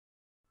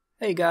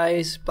Hey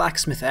guys,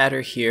 Blacksmith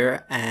Adder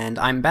here, and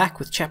I'm back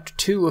with Chapter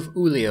 2 of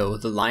Ulio,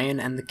 the Lion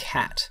and the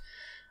Cat.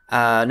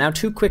 Now,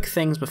 two quick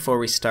things before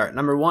we start.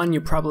 Number one, you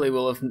probably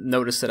will have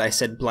noticed that I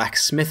said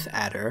Blacksmith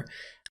Adder.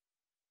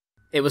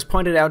 It was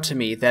pointed out to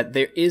me that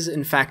there is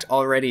in fact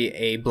already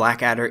a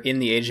Black Adder in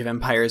the Age of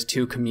Empires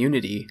 2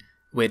 community,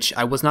 which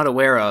I was not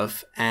aware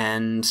of,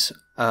 and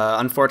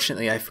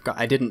unfortunately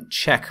I didn't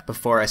check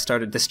before I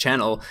started this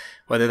channel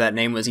whether that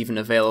name was even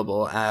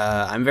available.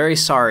 I'm very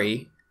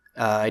sorry.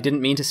 I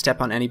didn't mean to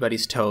step on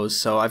anybody's toes,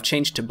 so I've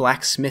changed to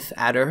Blacksmith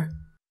Adder,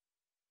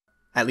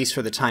 at least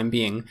for the time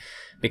being,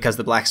 because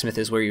the Blacksmith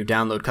is where you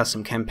download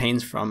custom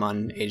campaigns from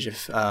on Age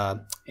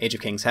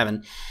of Kings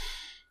Heaven.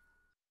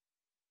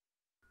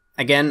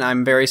 Again,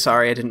 I'm very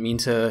sorry, I didn't mean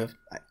to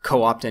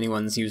co-opt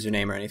anyone's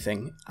username or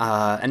anything.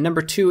 And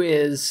number two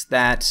is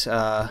that,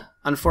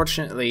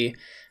 unfortunately,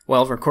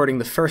 while recording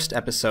the first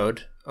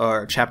episode,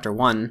 or Chapter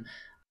 1,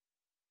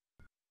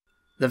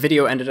 the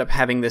video ended up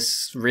having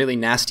this really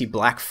nasty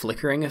black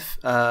flickering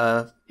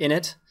in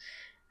it,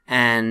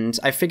 and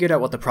I figured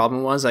out what the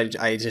problem was.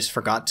 I just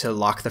forgot to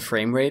lock the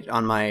frame rate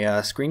on my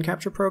screen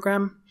capture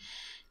program,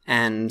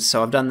 and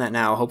so I've done that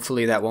now.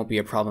 Hopefully that won't be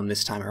a problem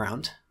this time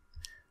around.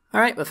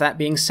 Alright, with that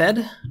being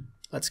said,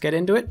 let's get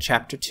into it.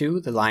 Chapter 2,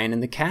 The Lion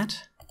and the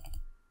Cat.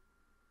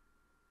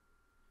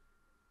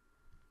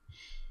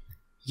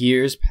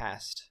 Years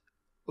passed.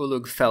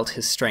 Ulug felt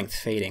his strength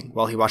fading,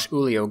 while he watched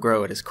Ulio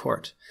grow at his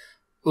court.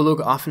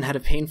 Ulug often had a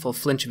painful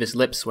flinch of his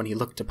lips when he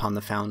looked upon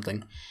the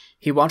foundling.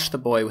 He watched the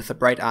boy with the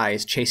bright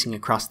eyes chasing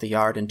across the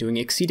yard and doing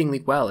exceedingly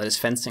well at his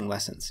fencing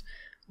lessons.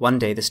 One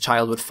day this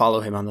child would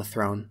follow him on the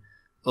throne.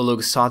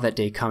 Ulug saw that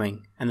day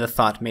coming, and the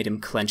thought made him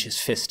clench his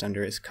fist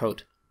under his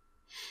coat.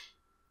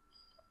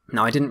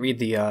 Now, I didn't read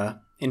the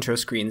intro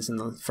screens in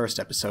the first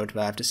episode,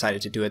 but I've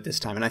decided to do it this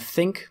time. And I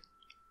think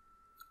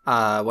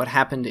what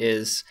happened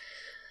is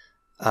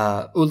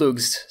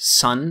Ulug's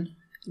son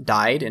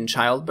died in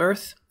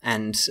childbirth,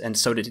 and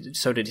so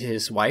did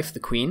his wife, the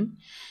queen.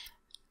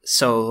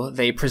 So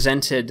they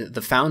presented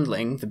the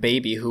foundling, the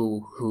baby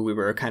who we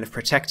were kind of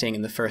protecting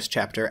in the first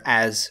chapter,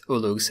 as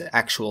Ulug's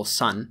actual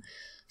son.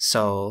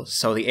 So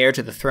the heir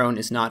to the throne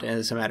is not,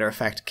 as a matter of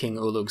fact, King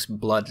Ulug's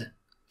blood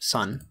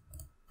son.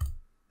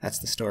 That's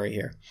the story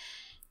here.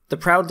 The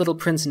proud little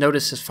prince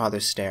noticed his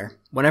father's stare.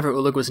 Whenever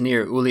Ulug was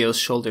near, Ulio's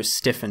shoulders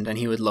stiffened and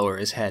he would lower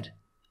his head.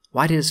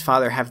 Why did his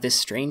father have this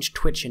strange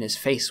twitch in his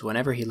face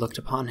whenever he looked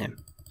upon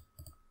him?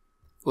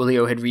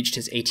 Ulio had reached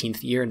his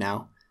 18th year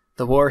now.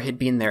 The war had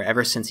been there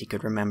ever since he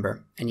could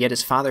remember, and yet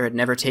his father had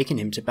never taken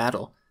him to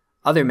battle.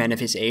 Other men of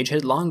his age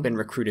had long been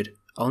recruited.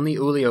 Only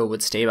Ulio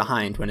would stay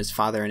behind when his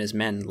father and his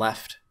men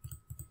left.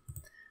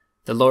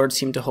 The Lord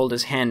seemed to hold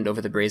his hand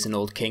over the brazen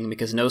old king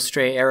because no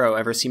stray arrow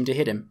ever seemed to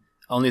hit him.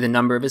 Only the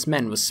number of his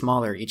men was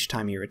smaller each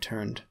time he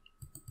returned.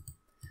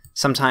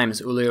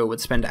 Sometimes Ulio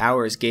would spend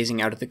hours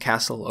gazing out at the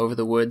castle, over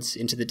the woods,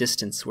 into the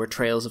distance where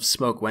trails of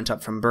smoke went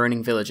up from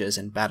burning villages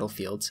and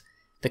battlefields.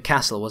 The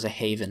castle was a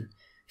haven.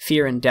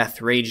 Fear and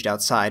death raged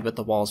outside, but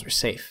the walls were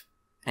safe.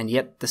 And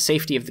yet the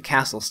safety of the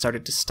castle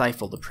started to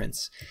stifle the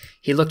prince.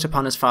 He looked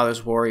upon his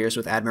father's warriors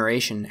with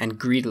admiration and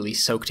greedily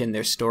soaked in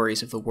their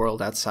stories of the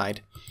world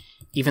outside.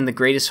 Even the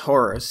greatest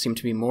horrors seemed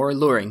to be more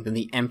alluring than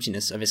the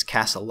emptiness of his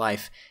castle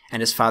life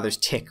and his father's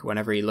tick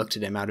whenever he looked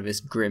at him out of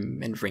his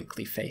grim and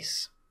wrinkly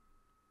face.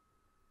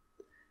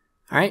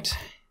 Alright,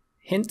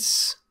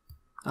 hints.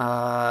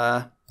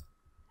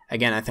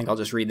 Again, I think I'll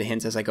just read the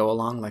hints as I go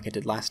along like I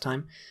did last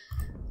time.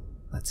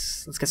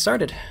 Let's get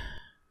started.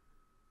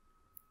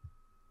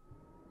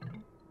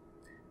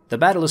 The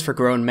battle is for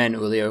grown men,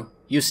 Ulio.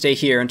 You stay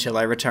here until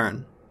I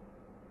return.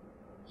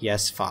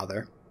 Yes,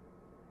 father.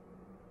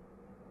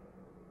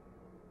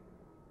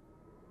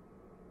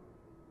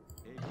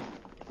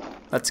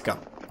 Let's go.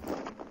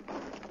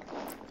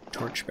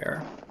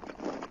 Torchbearer.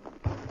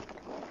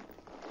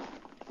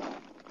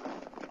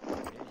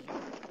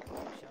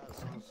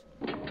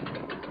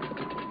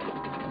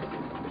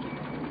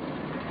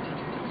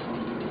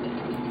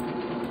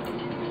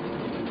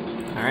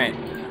 Alright.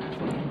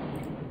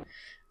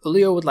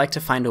 Ulio would like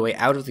to find a way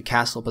out of the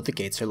castle, but the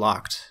gates are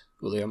locked.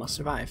 Ulio must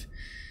survive.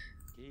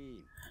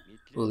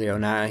 Ulio,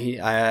 now,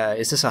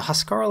 is this a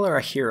Huskarl or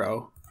a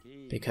hero?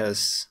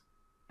 Because...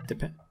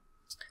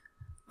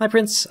 My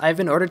prince, I have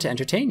been ordered to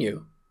entertain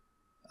you.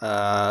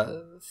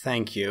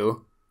 Thank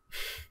you.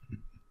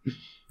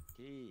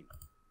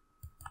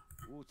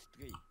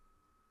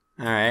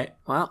 Alright,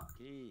 well,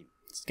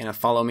 it's gonna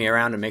follow me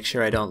around and make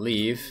sure I don't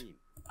leave.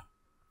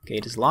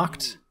 Gate is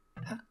locked.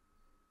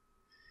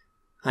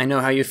 I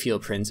know how you feel,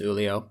 Prince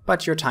Ulio,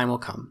 but your time will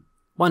come.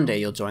 One day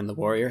you'll join the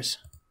warriors.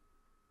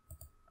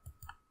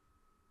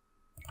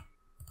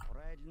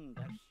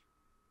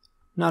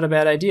 Not a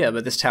bad idea,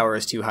 but this tower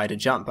is too high to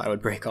jump. I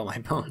would break all my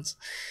bones.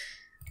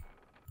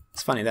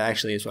 It's funny, that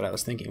actually is what I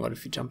was thinking. What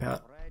if you jump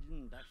out?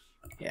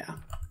 Yeah,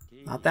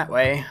 not that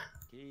way.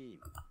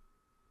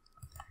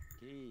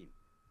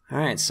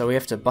 Alright, so we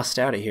have to bust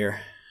out of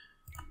here.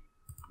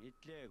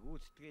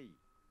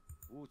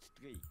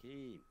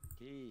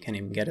 Can't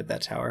even get at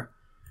that tower.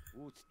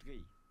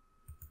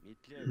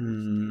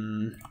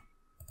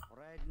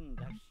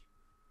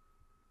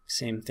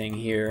 Same thing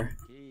here.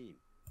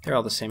 They're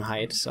all the same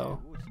height,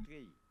 so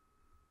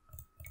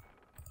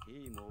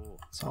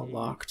it's all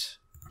locked.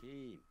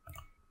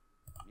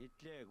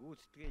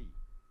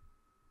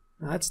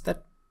 That's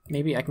that.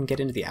 Maybe I can get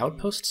into the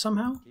outpost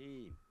somehow?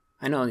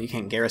 I know you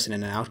can't garrison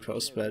in an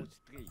outpost, but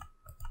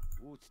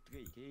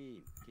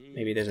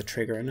maybe there's a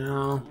trigger.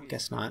 No,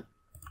 guess not.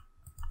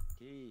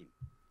 You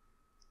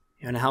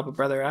wanna help a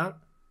brother out?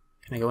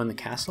 Can I go in the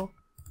castle?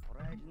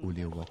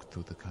 Ulio walked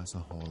through the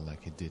castle hall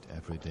like he did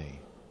every day.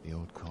 The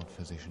old court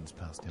physicians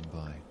passed him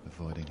by,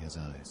 avoiding his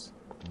eyes.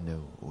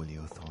 No,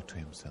 Ulio thought to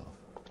himself.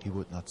 He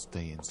would not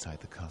stay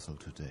inside the castle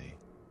today.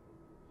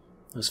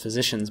 Those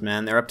physicians,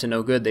 man, they're up to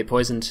no good. They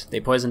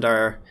poisoned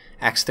our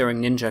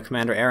axe-throwing ninja,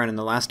 Commander Aaron, in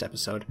the last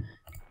episode.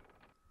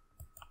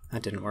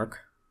 That didn't work.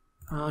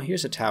 Oh,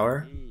 here's a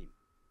tower.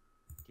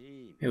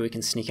 Maybe we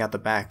can sneak out the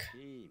back.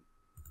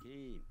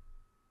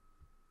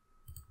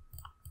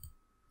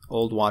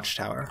 Old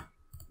watchtower.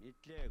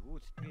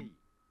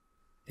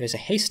 There's a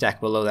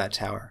haystack below that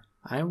tower.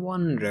 I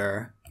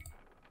wonder...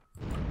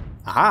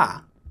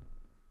 Aha!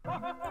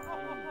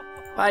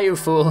 Bye, you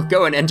fool.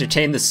 Go and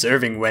entertain the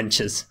serving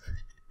wenches.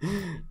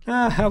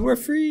 Ah, we're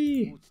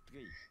free!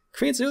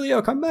 Prince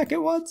Ulio, come back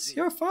at once!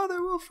 Your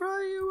father will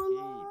fry you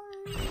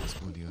alive! As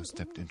Ulio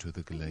stepped into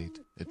the glade,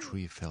 a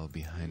tree fell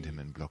behind him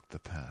and blocked the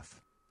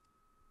path.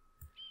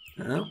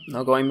 Oh,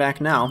 no going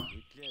back now.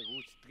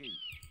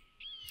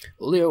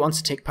 Ulio wants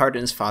to take part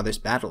in his father's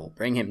battle.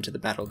 Bring him to the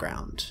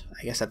battleground.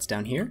 I guess that's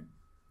down here?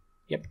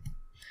 Yep.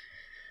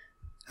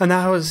 And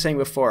now, I was saying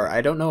before,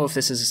 I don't know if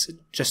this is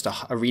just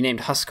a renamed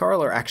Huskarl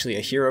or actually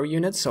a hero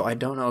unit, so I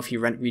don't know if he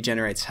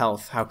regenerates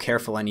health, how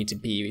careful I need to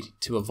be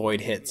to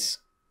avoid hits.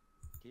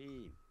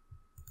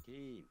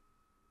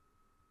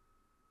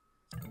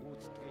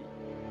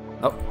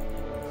 Oh.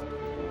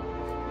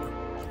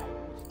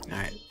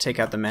 Alright, take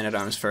out the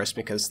men-at-arms first,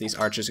 because these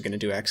archers are going to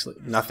do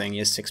nothing. He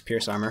has 6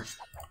 pierce armor.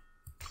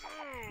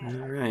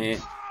 Alright.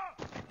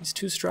 He's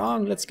too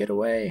strong, let's get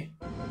away.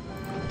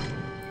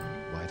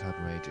 White-hot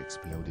rage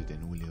exploded in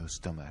Ulio's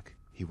stomach.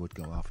 He would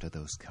go after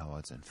those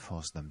cowards and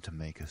force them to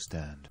make a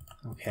stand.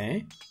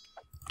 Okay.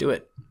 Do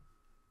it.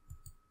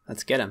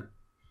 Let's get him.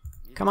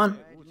 Come on.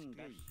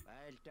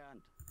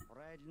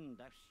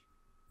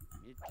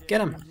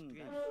 Get him.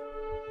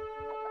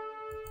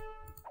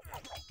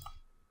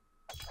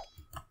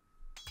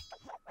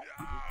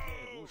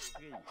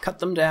 Cut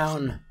them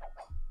down.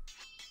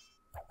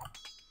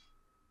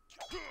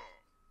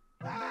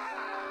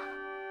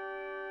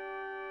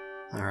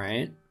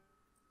 Alright.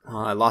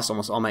 I lost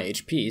almost all my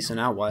HP, so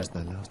now what? As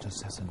the last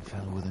assassin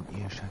fell with an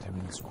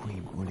ear-shattering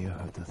scream, Ulio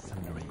heard the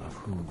thundering of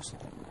hooves.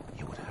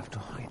 He would have to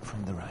hide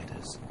from the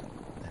riders.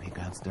 Then he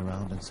glanced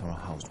around and saw a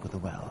house with a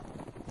well.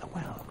 The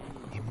well.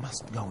 He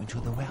must go into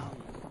the well.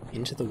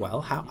 Into the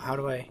well? How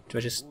do I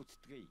just...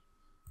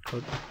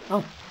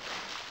 Oh.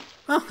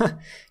 Oh,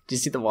 did you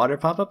see the water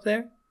pop up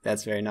there?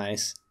 That's very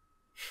nice.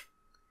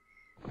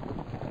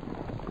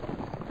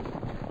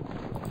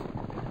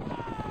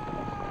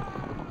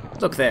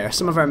 Look there,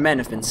 some of our men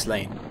have been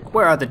slain.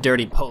 Where are the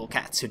dirty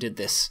polecats who did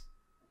this?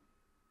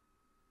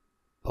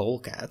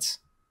 Polecats?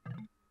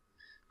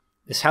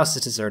 This house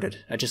is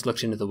deserted. I just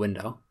looked into the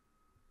window.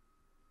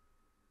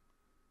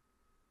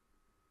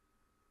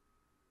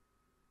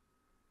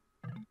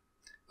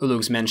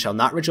 Ulug's men shall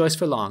not rejoice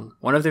for long.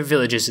 One of their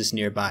villages is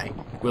nearby.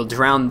 We'll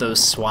drown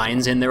those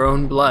swines in their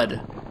own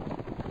blood.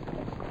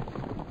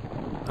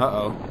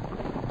 Uh-oh.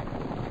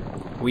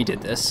 We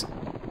did this.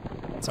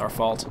 It's our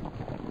fault.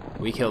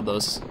 We killed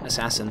those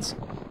assassins.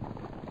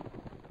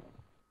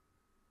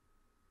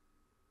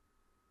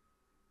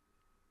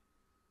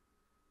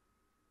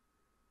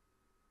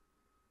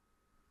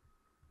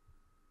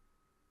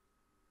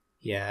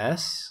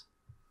 Yes?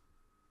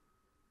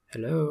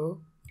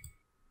 Hello?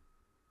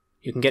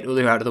 You can get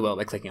Ulio out of the well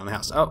by clicking on the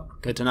house. Oh,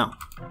 good to know.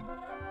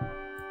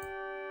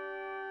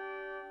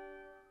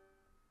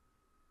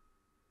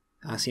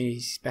 See,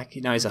 he's back.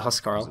 Now he's a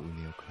Huskarl. As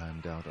Ulio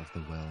climbed out of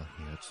the well,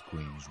 he heard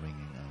screams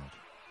ringing out.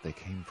 They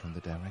came from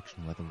the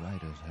direction where the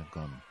riders had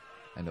gone,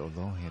 and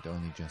although he had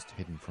only just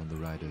hidden from the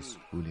riders,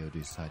 Ulio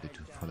decided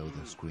to follow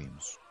the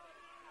screams.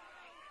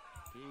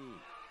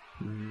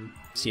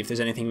 See if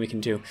there's anything we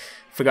can do.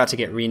 Forgot to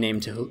get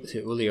renamed to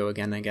Ulio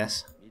again, I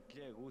guess.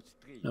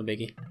 No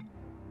biggie.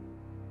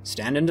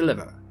 Stand and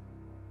deliver.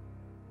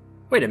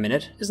 Wait a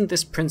minute, isn't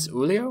this Prince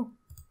Ulio?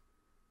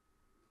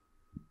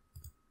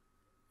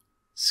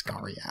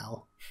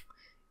 Scarial.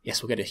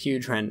 Yes, we'll get a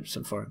huge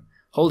ransom for him.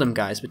 Hold him,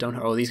 guys, but don't...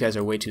 Oh, these guys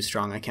are way too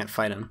strong. I can't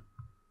fight him.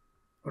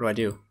 What do I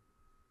do?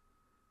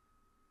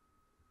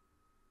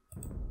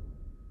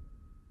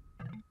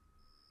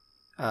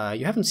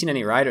 You haven't seen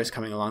any riders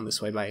coming along this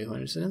way by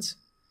coincidence?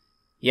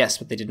 Yes,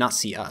 but they did not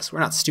see us. We're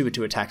not stupid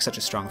to attack such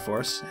a strong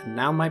force. And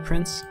now, my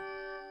prince?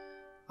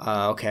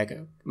 Okay,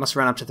 I must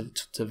run up to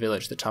the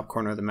village, the top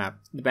corner of the map.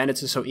 The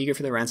bandits are so eager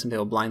for the ransom they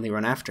will blindly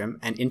run after him,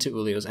 and into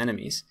Ulio's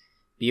enemies.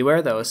 Be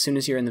aware, though, as soon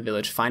as you're in the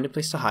village, find a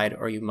place to hide,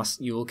 or you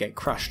will get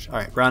crushed.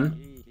 Alright,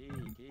 run.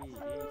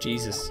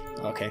 Jesus.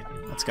 Okay,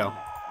 let's go.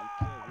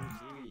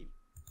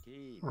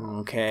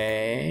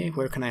 Okay,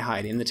 where can I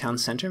hide? In the town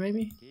center,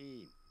 maybe?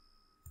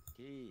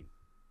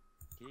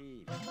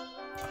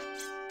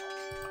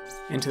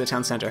 Into the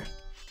town center.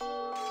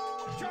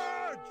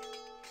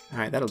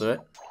 Alright, that'll do it.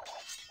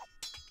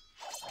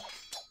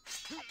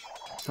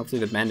 Hopefully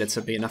the bandits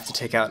will be enough to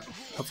take out...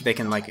 Hopefully they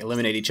can, like,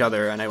 eliminate each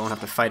other and I won't have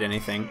to fight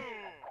anything.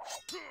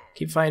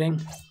 Keep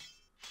fighting.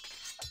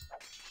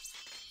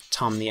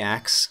 Tom the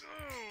Axe.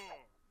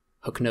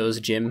 Hook-Nose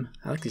Jim.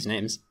 I like these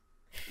names.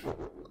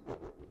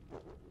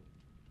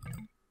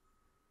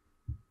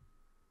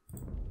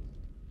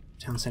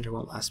 Town center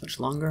won't last much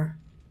longer.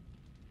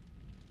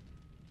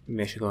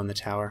 Maybe I should go in the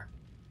tower.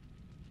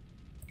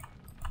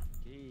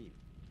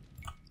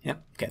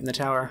 Yep, get in the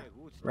tower.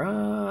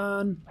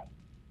 Run!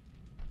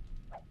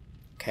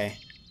 Okay.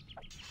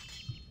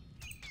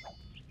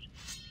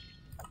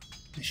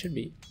 I should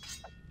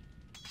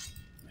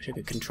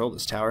could control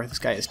this tower. This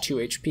guy has 2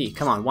 HP.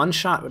 Come on, one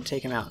shot would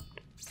take him out.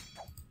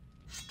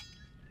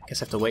 I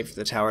guess I have to wait for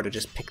the tower to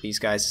just pick these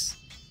guys.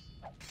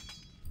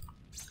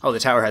 Oh, the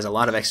tower has a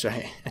lot of extra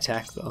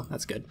attack, though.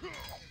 That's good.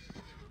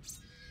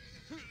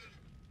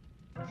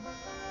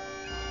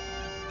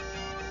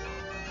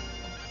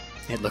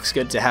 It looks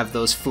good to have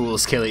those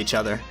fools kill each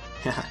other.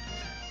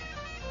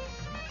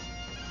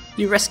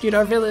 You rescued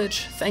our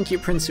village! Thank you,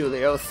 Prince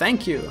Ulio,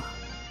 thank you!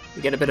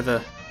 We get a bit of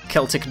a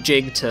Celtic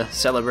jig to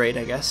celebrate,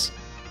 I guess.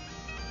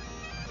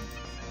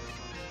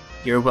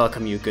 You're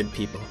welcome, you good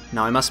people.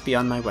 Now I must be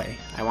on my way.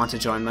 I want to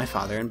join my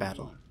father in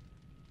battle.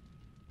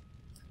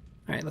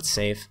 Alright, let's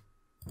save.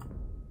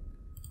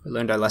 We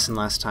learned our lesson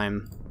last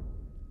time.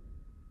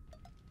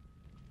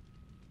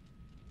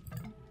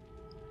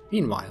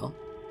 Meanwhile...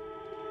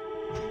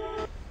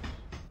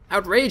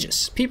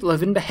 Outrageous! People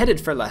have been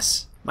beheaded for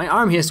less. My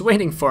army is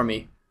waiting for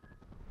me.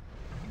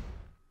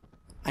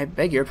 I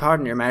beg your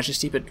pardon, your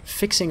majesty, but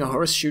fixing a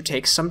horseshoe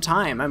takes some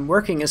time. I'm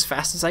working as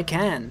fast as I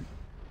can.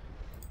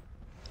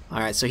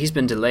 Alright, so he's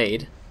been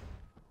delayed.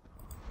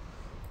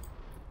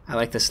 I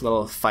like this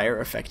little fire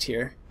effect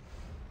here.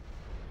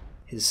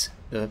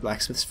 The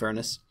blacksmith's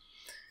furnace.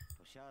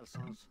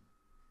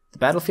 The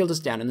battlefield is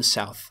down in the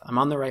south. I'm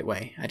on the right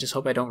way. I just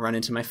hope I don't run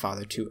into my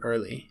father too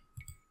early.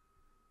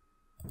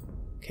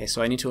 Okay,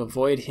 so I need to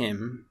avoid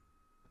him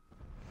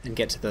and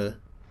get to the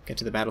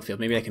battlefield.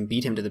 Maybe I can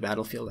beat him to the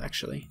battlefield,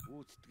 actually.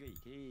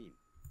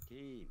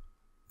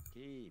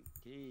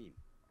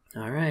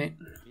 Alright.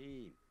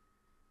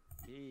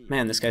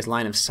 Man, this guy's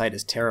line of sight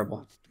is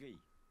terrible.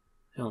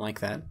 I don't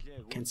like that.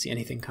 Can't see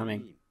anything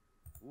coming.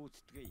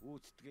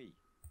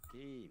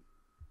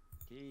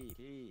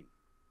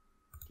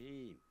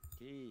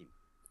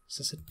 Is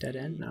this a dead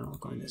end? No,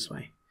 going this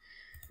way.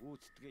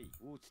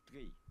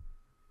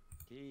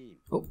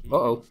 Oh,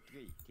 uh-oh.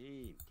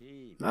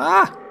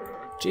 Ah!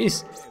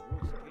 Jeez.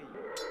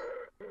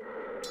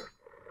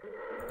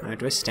 Alright,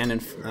 do I stand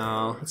in...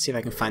 Oh, let's see if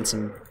I can find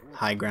some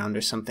high ground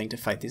or something to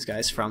fight these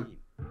guys from.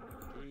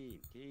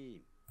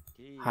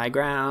 High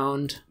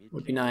ground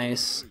would be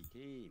nice.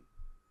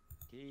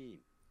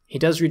 He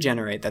does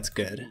regenerate, that's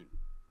good.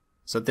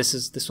 So this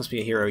must be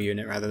a hero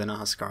unit rather than a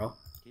Huskarl.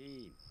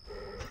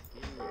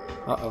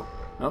 Uh-oh.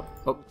 Oh,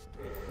 oh.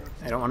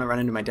 I don't want to run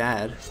into my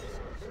dad.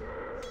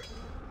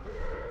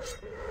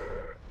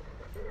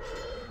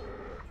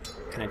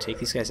 Can I take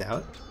these guys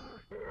out?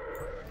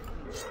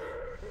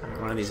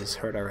 One of these is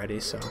hurt already,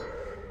 so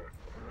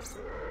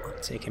I'll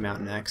take him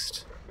out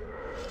next.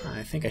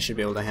 I think I should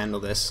be able to handle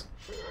this.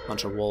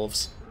 Bunch of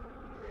wolves.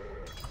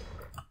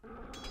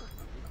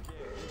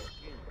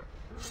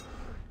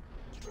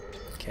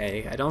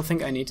 Okay, I don't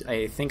think I need to,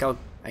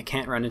 I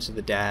can't run into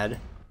the dad.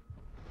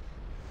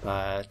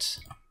 But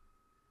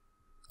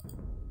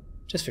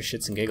just for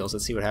shits and giggles,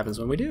 let's see what happens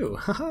when we do.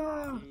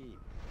 Haha!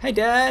 Hey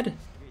Dad!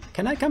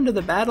 Can I come to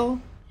the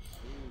battle?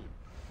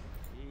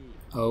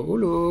 Oh,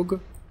 Ulug.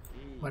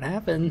 What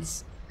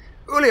happens?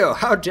 Ulio,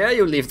 how dare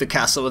you leave the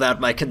castle without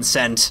my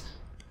consent?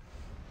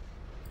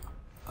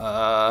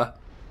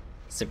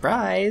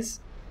 Surprise!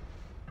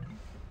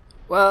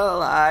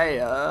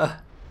 Well,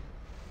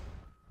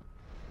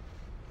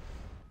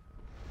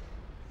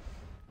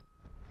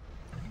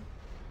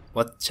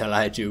 What shall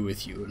I do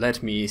with you?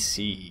 Let me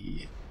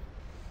see.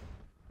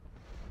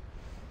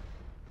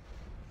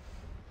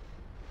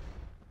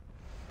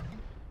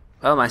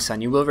 Well, my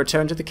son, you will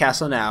return to the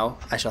castle now.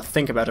 I shall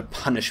think about a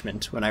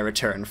punishment when I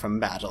return from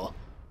battle.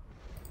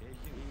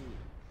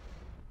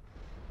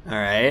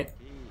 Alright.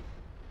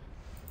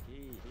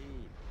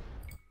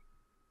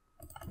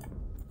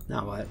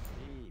 Now what?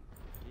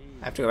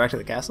 I have to go back to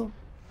the castle?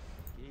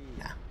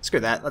 Nah, screw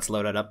that. Let's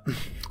load it up.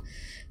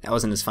 That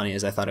wasn't as funny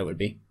as I thought it would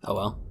be. Oh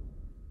well.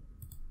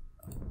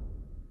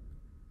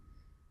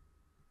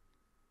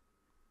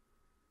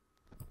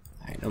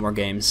 Alright, no more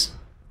games.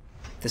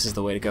 This is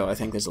the way to go. I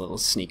think there's a little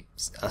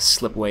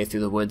slip way through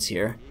the woods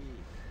here.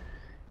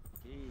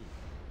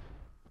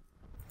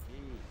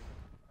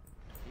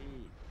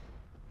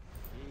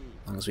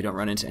 As long as we don't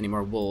run into any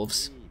more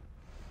wolves.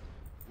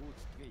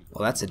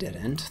 Well, that's a dead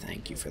end.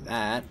 Thank you for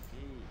that.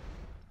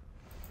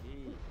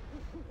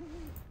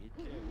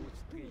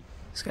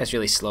 This guy's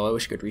really slow. I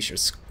wish I could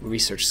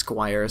research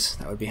squires.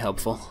 That would be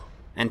helpful.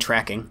 And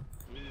tracking.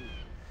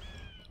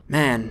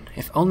 Man,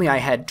 if only I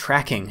had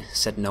tracking,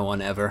 said no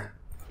one ever.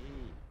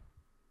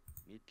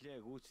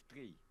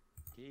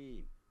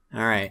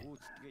 Alright.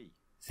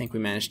 I think we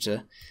managed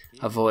to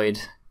avoid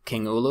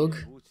King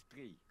Ulug.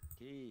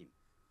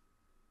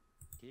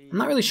 I'm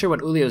not really sure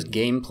what Ulio's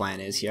game plan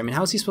is here. I mean,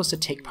 how is he supposed to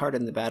take part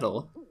in the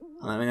battle?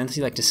 I mean, unless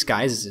he, like,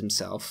 disguises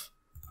himself.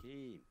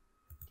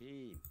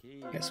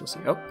 I guess we'll see.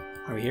 Oh,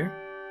 are we here?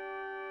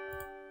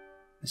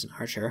 There's an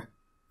archer.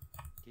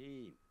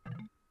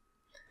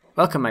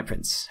 Welcome, my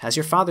prince. Has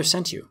your father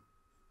sent you?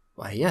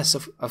 Why, yes,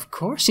 of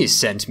course he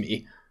sent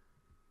me.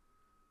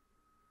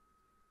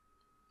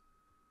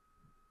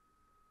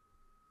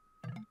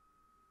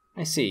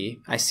 I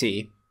see, I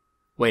see.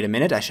 Wait a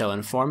minute, I shall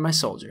inform my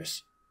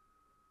soldiers.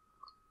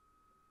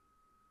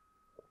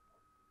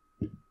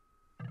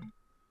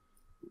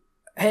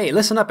 Hey,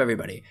 listen up,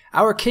 everybody.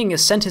 Our king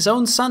has sent his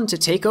own son to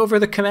take over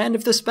the command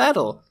of this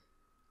battle.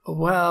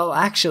 Well,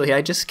 actually,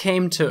 I just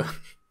came to...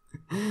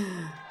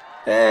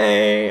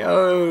 Hey,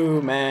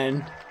 oh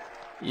man.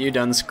 You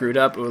done screwed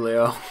up,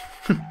 Ulio.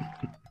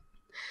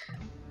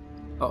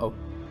 Uh-oh.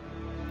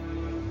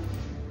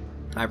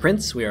 My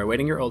prince, we are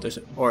awaiting your orders.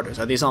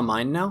 Are these all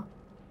mine now?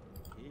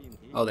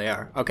 Oh, they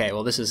are. Okay,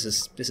 well this is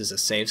a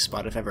safe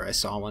spot if ever I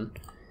saw one.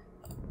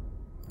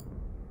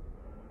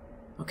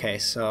 Okay,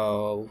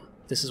 so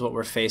this is what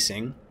we're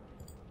facing.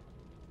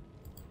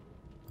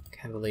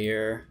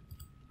 Cavalier,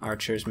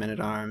 archers,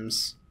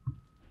 men-at-arms.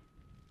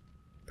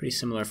 Pretty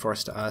similar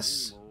force to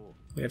us.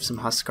 We have some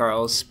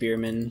Huskarls,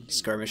 spearmen,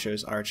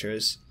 skirmishers,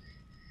 archers.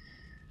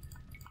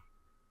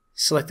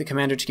 Select the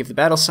commander to give the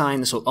battle sign.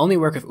 This will only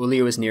work if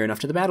Ulio is near enough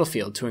to the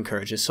battlefield to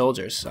encourage his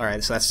soldiers.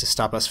 Alright, so that's to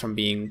stop us from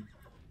being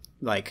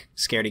like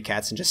scaredy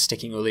cats and just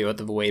sticking Ulio at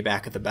the way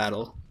back of the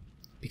battle,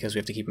 because we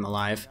have to keep him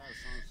alive.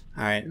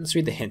 Alright, let's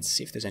read the hints,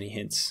 see if there's any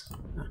hints.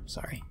 Oh,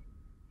 sorry.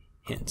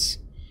 Hints.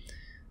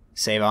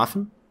 Save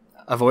often.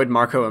 Avoid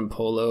Marco and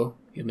Polo.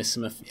 You'll miss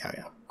them if... Yeah,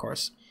 of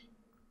course.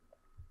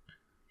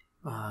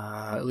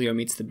 Ulio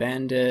meets the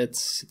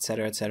bandits,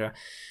 etc., etc.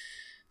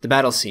 The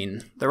battle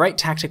scene. The right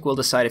tactic will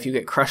decide if you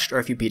get crushed or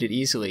if you beat it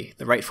easily.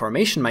 The right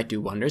formation might do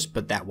wonders,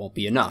 but that won't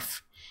be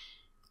enough.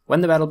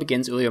 When the battle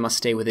begins, Ulio must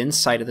stay within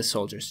sight of the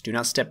soldiers. Do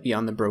not step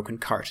beyond the broken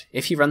cart.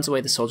 If he runs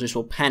away, the soldiers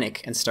will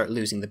panic and start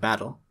losing the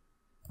battle.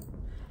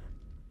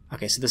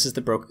 Okay, so this is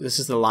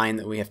the line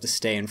that we have to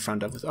stay in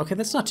front of. Okay,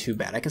 that's not too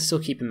bad. I can still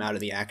keep him out of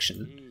the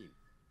action.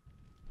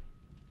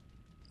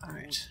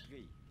 Alright.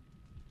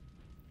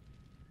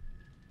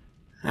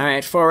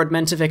 Alright, forward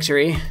men to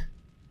victory.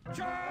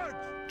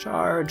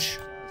 Charge!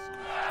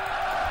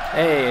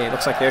 Hey,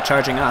 looks like they're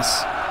charging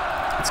us.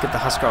 Let's get the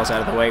Huskarls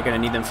out of the way. We're gonna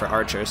need them for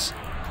archers.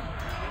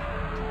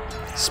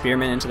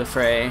 Spearmen into the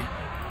fray.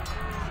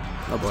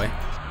 Oh boy.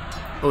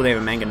 Oh, they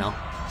have a mangonel.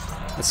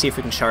 Let's see if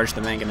we can charge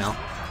the mangonel,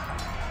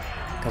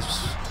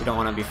 because we don't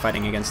want to be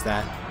fighting against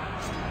that.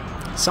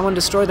 Someone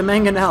destroy the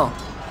mangonel!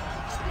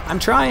 I'm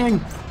trying!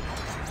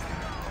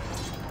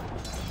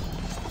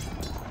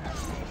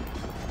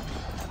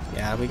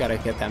 Yeah, we gotta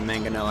get that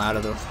mangonel out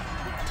of the...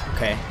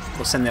 Okay,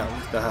 we'll send the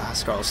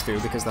Huskarls through,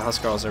 because the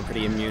Huskarls are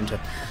pretty immune to...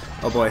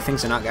 Oh boy,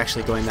 things are not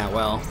actually going that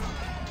well.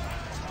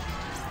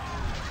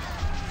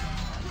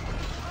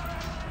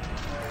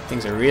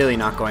 Things are really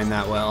not going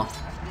that well.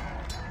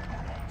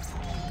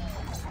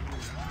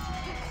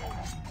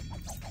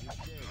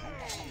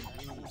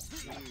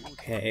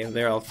 Okay,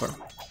 they're all for...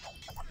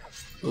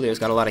 Ulio's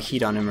got a lot of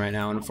heat on him right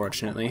now,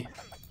 unfortunately.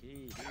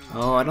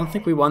 Oh, I don't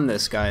think we won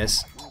this,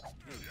 guys.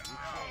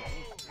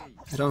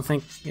 I don't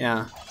think...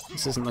 Yeah,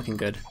 this isn't looking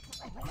good.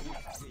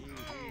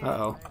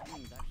 Uh-oh.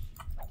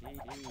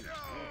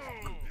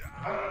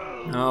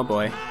 Oh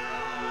boy.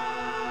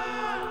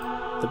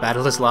 The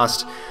battle is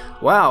lost.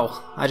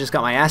 Wow, I just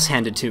got my ass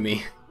handed to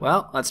me.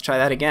 Well, let's try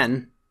that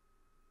again.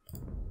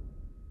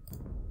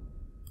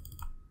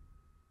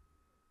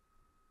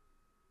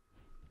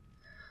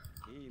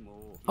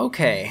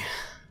 Okay.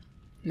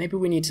 Maybe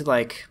we need to,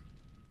 like,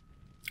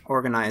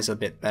 organize a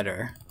bit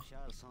better.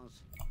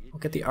 We'll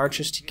get the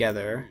archers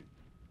together.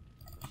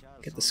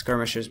 Get the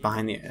skirmishers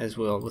behind the as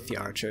well with the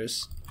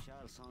archers.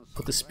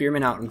 Put the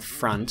spearmen out in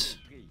front.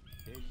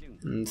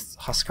 And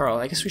Huskarl,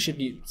 I guess we should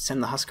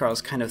send the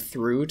Huskarls kind of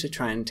through to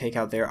try and take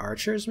out their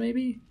archers,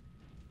 maybe?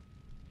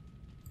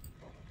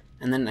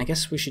 And then I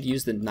guess we should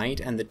use the knight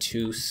and the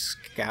two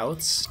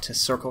scouts to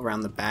circle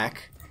around the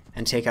back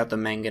and take out the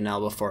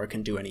mangonel before it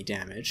can do any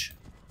damage.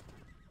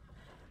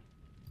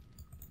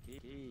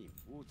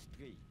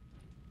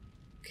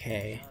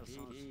 Okay.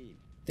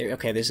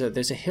 Okay,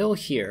 there's a hill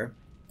here.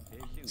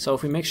 So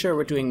if we make sure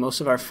we're doing most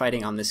of our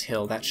fighting on this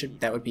hill,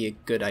 that would be a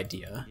good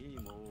idea.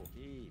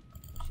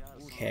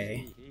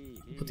 Okay.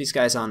 Put these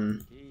guys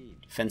on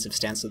defensive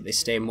stance so that they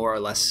stay more or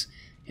less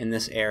in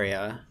this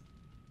area.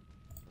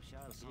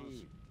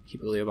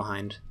 Keep Ulio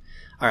behind.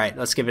 Alright,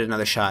 let's give it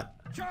another shot.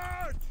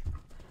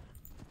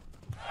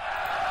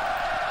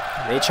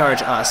 They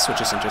charge us,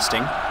 which is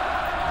interesting.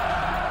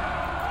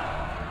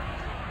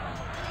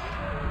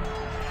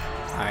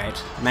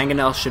 Alright,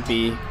 Mangonel should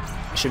be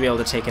able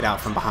to take it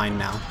out from behind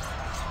now.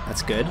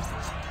 That's good.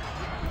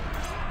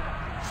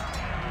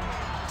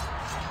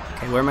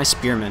 Okay, where are my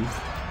spearmen?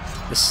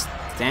 This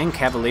dang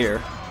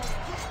Cavalier.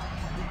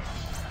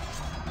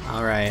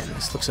 Alright,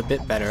 this looks a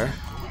bit better.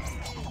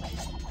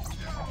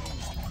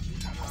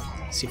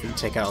 Let's see if we can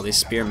take out all these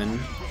spearmen.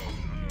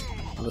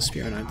 All the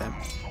spearmen aren't that.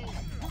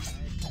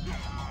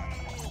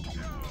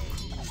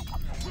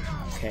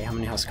 Okay, how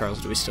many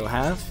Huskarls do we still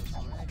have?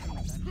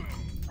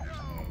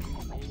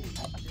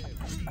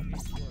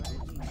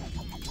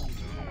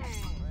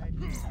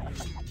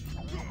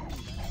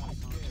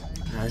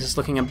 This is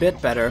looking a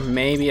bit better.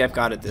 Maybe I've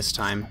got it this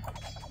time.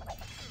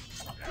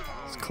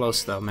 It's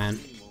close though, man.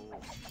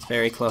 It's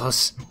very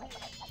close.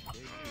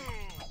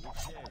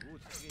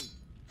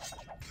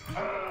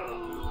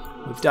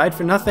 We've died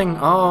for nothing.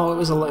 Oh, it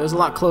was a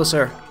lot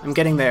closer. I'm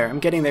getting there. I'm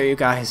getting there, you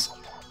guys.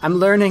 I'm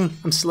learning.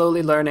 I'm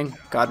slowly learning.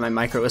 God, my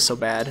micro is so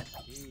bad.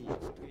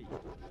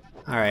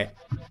 Alright.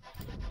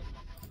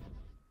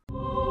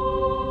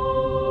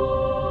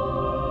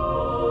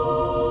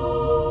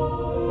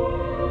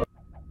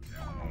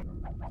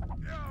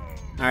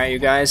 Alright, you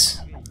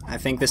guys. I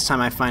think this time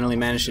I finally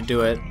managed to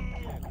do it.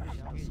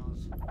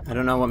 I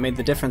don't know what made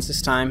the difference this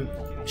time.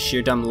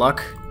 Sheer dumb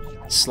luck.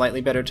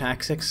 Slightly better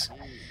tactics.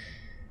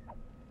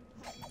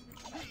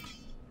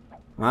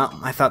 Well,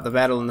 I thought the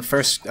battle in the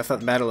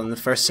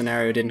first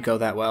scenario didn't go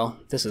that well.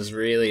 This is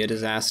really a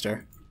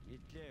disaster.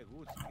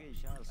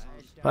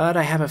 But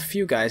I have a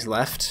few guys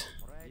left.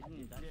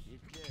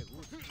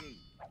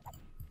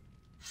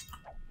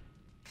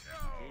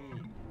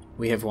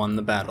 We have won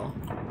the battle.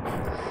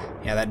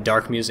 Yeah, that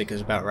dark music is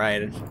about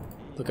right.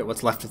 Look at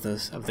what's left of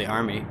the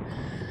army.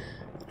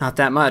 Not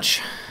that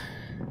much.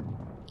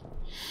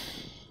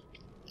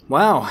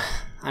 Wow,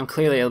 I'm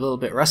clearly a little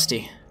bit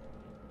rusty.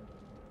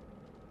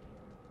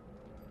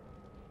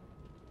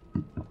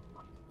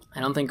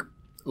 I don't think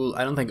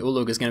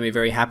Ulug is going to be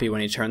very happy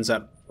when he turns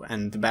up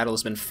and the battle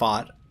has been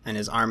fought and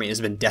his army has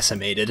been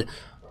decimated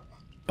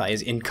by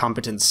his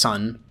incompetent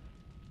son.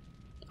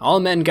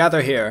 All men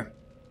gather here.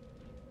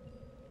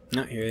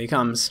 Oh, here he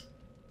comes.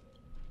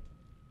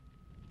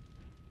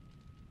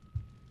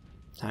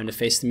 Time to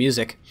face the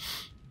music.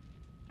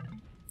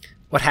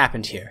 What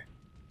happened here?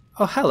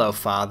 Oh, hello,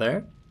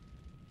 father.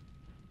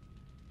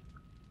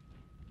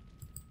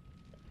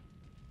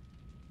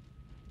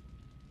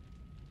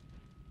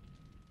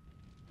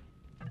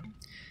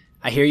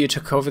 I hear you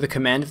took over the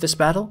command of this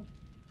battle?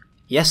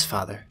 Yes,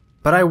 father,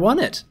 but I won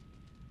it.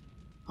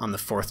 On the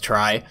fourth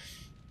try.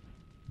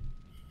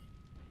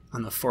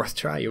 On the fourth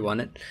try you won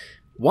it.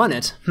 Won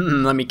it?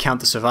 Let me count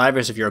the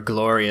survivors of your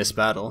glorious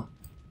battle.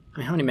 I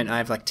mean, how many men? I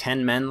have like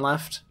 10 men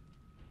left.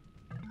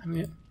 I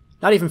mean,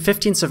 not even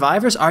 15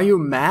 survivors? Are you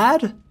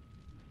mad?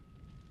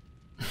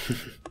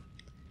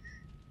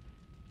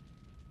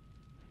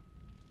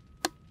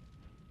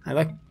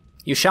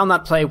 You shall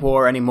not play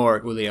war any more,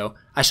 Ulio.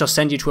 I shall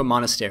send you to a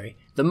monastery.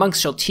 The monks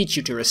shall teach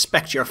you to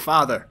respect your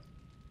father.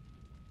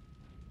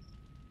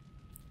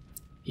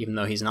 Even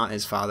though he's not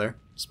his father.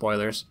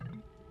 Spoilers.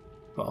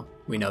 Well,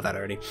 we know that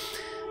already.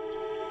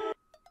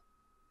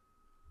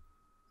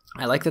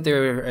 I like that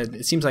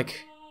it seems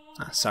like...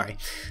 sorry.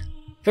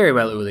 Very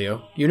well,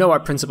 Ulio. You know our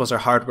principles are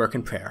hard work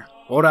and prayer.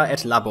 Ora et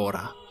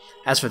labora.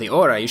 As for the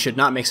ora, you should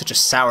not make such a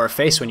sour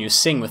face when you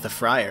sing with the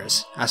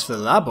friars. As for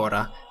the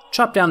labora,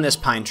 chop down this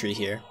pine tree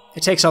here.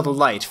 It takes all the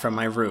light from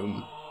my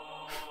room.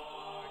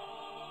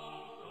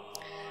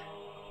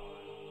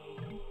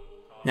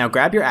 Now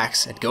grab your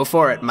axe and go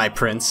for it, my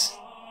prince.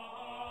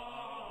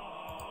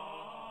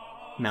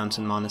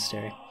 Mountain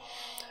Monastery.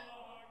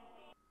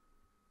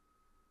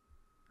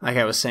 Like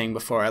I was saying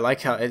before, I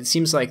like how it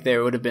seems like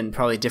there would have been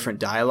probably different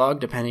dialogue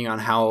depending on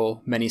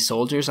how many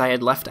soldiers I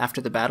had left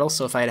after the battle.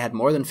 So if I had had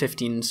more than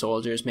 15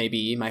 soldiers,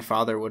 maybe my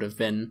father would have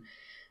been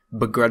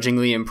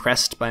begrudgingly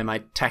impressed by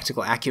my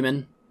tactical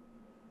acumen.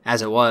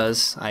 As it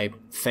was, I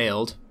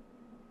failed.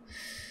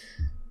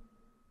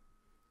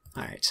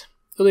 Alright.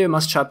 Ulio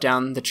must chop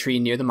down the tree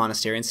near the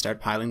monastery and start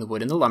piling the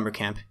wood in the lumber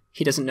camp.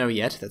 He doesn't know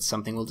yet that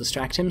something will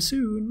distract him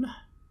soon.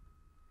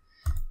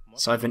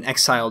 So I've been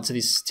exiled to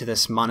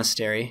this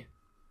monastery.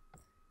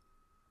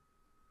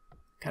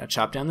 Gotta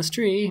chop down this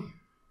tree.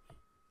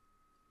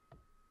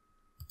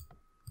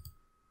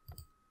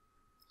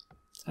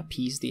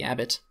 Appease the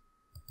abbot.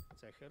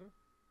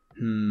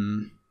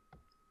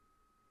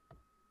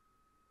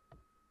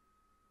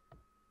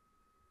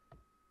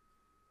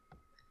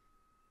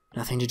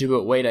 Nothing to do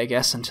but wait, I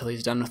guess, until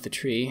he's done with the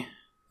tree.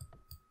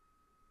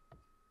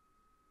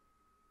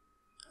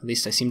 At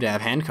least I seem to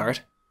have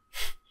handcart.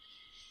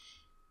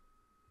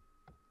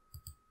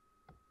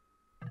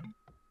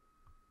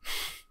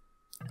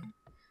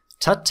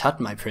 Tut tut,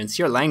 my prince,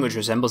 your language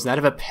resembles that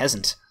of a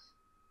peasant.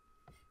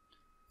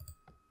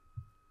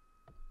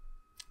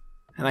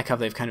 I like how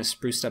they've kind of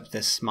spruced up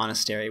this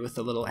monastery with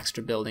the little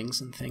extra buildings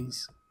and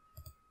things.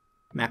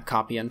 Map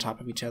copy on top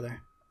of each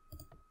other.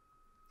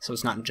 So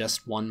it's not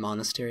just one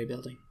monastery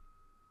building.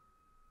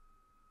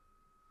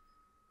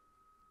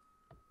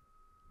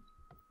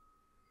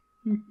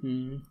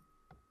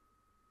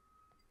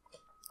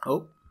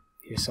 Oh,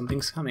 here's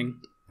something's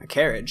coming. A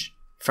carriage.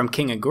 From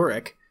King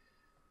Aguric.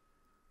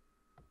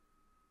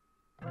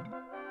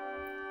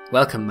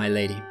 Welcome, my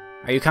lady.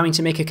 Are you coming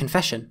to make a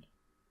confession?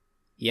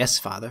 Yes,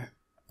 father.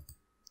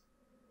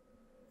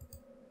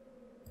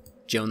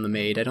 Joan the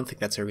maid. I don't think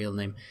that's her real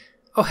name.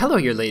 Oh, hello,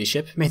 your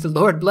ladyship. May the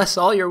Lord bless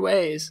all your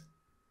ways.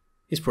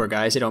 These poor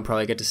guys, they don't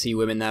probably get to see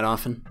women that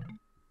often.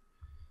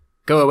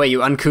 Go away,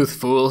 you uncouth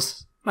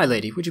fools. My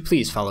lady, would you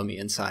please follow me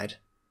inside?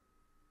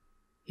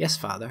 Yes,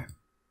 father.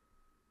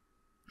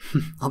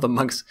 All the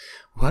monks.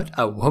 What,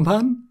 a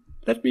woman?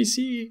 Let me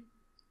see.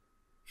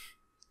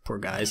 Poor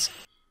guys.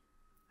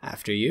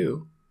 After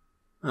you.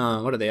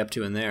 Oh, what are they up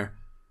to in there?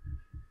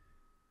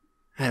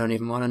 I don't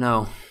even want to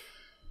know.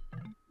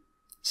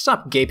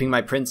 Stop gaping,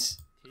 my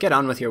prince. Get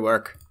on with your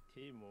work.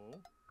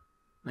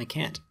 I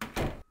can't.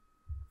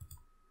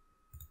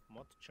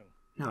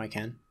 Now I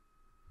can.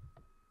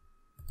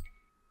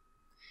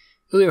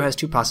 Ulio has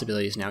two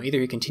possibilities now. Either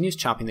he continues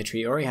chopping the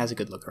tree, or he has a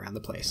good look around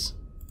the place.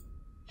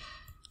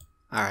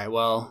 Alright,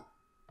 well,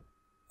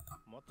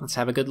 let's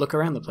have a good look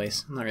around the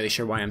place. I'm not really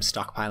sure why I'm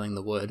stockpiling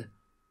the wood.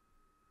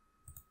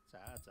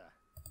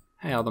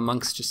 Hey, all the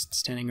monks just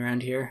standing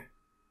around here,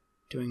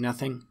 doing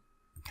nothing.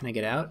 Can I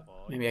get out?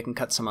 Maybe I can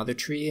cut some other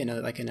tree in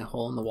a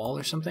hole in the wall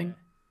or something?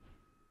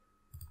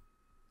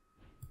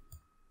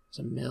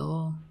 There's a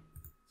mill.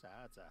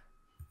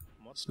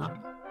 It's not.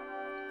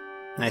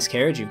 Nice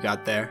carriage you've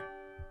got there.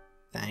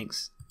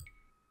 Thanks.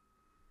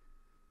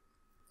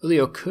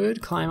 Ulio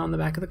could climb on the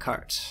back of the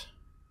cart.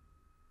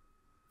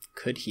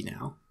 Could he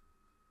now?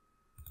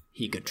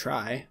 He could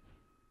try.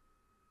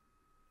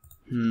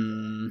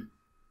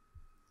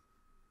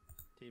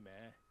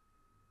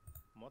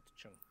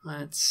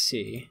 Let's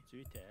see.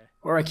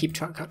 Or I keep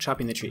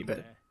chopping the tree,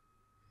 but...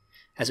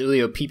 As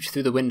Ulio peeped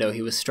through the window,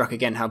 he was struck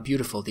again how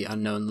beautiful the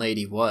unknown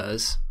lady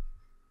was.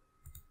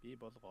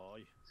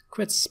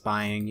 Quit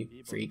spying,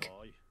 you freak.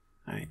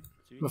 Alright.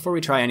 Before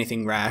we try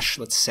anything rash,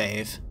 let's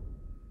save.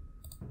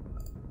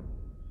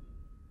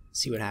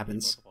 See what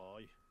happens.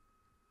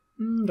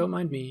 Don't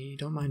mind me,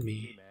 don't mind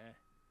me.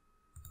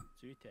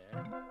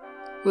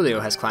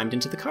 Ulio has climbed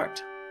into the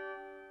cart.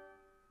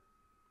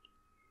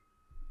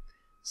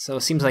 So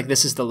it seems like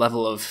this is the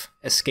level of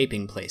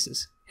escaping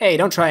places. Hey,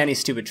 don't try any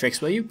stupid tricks,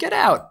 will you? Get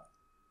out!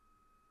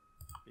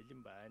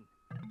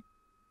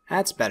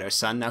 That's better,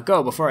 son. Now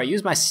go before I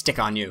use my stick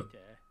on you.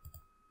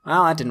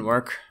 Well, that didn't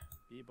work.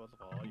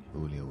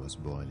 Ulio was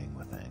boiling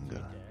with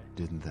anger.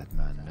 Didn't that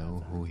man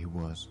know who he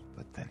was?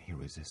 But then he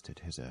resisted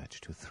his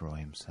urge to throw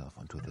himself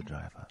onto the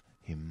driver.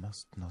 He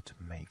must not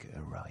make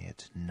a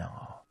riot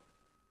now.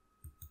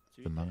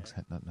 The monks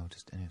had not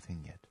noticed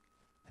anything yet,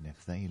 and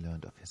if they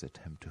learned of his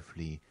attempt to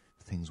flee,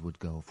 things would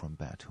go from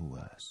bad to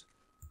worse.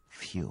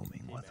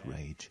 Fuming with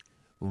rage,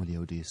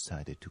 Ulio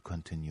decided to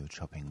continue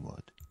chopping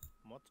wood.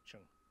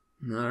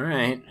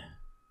 Alright.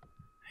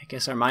 I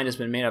guess our mind has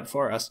been made up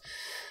for us.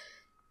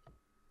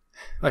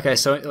 Like I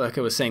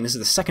was saying, this is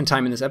the second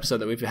time in this episode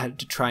that we've had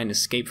to try and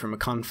escape from a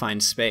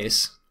confined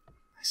space.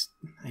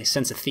 I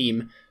sense a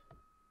theme.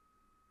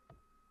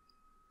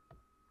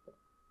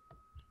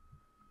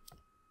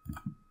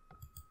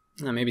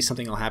 Maybe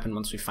something will happen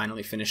once we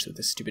finally finish with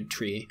this stupid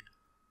tree.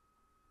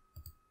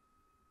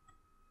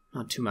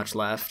 Not too much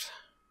left.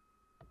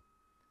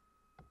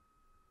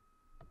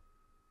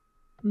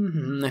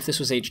 If this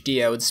was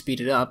HD, I would speed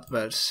it up,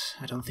 but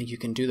I don't think you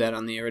can do that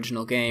on the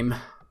original game.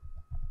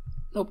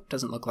 Nope,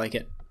 doesn't look like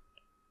it.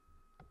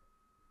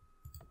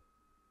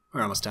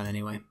 We're almost done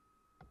anyway.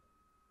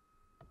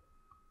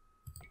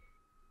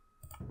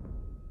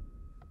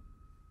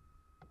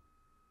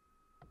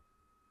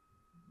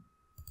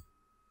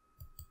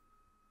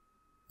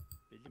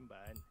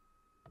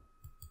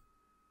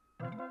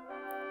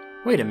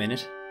 Wait a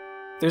minute.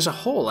 There's a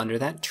hole under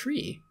that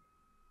tree.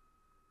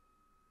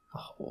 A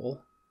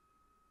hole?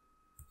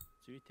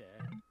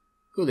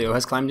 Ulio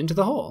has climbed into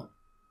the hole.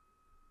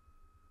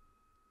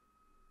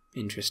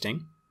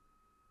 Interesting.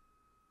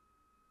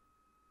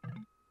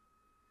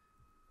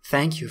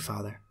 Thank you,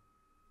 Father.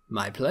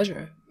 My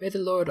pleasure. May the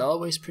Lord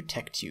always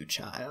protect you,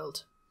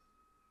 child.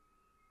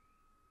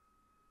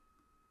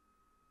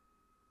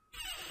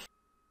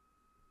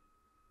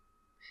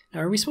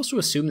 Now, are we supposed to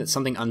assume that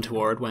something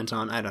untoward went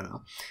on? I don't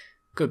know.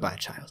 Goodbye,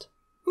 child.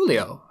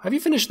 Ulio, have you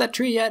finished that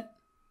tree yet?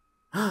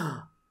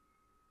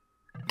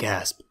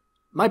 Gasp.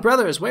 My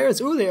brothers, where is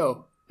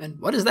Ulio? And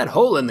what is that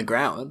hole in the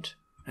ground?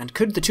 And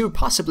could the two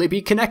possibly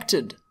be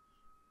connected?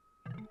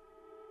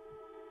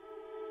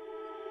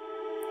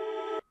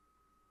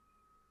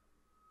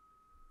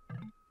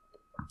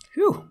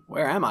 Phew,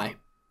 where am I?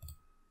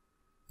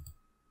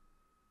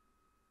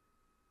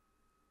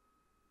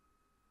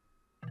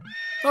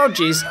 Oh,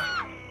 jeez.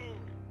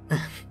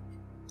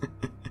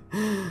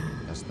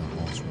 As the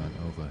horse ran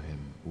over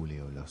him,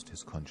 Ulio lost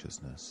his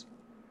consciousness.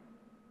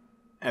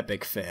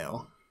 Epic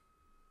fail.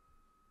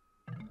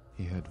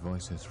 He heard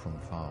voices from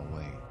far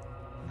away.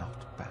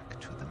 Not back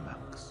to the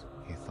monks,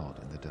 he thought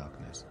in the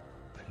darkness.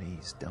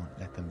 Please don't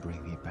let them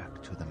bring me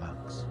back to the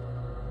monks.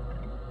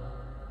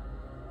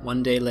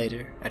 One day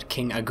later, at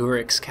King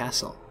Aguric's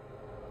castle.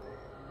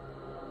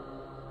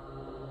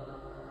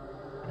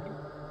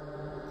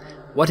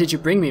 What did you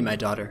bring me, my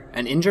daughter?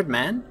 An injured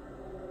man?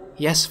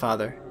 Yes,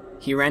 father.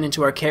 He ran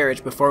into our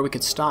carriage before we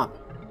could stop.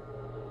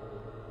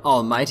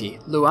 Almighty,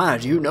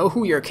 Luana, do you know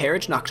who your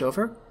carriage knocked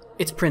over?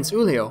 It's Prince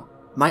Ulio,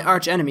 my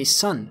arch-enemy's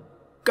son.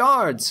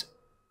 Guards!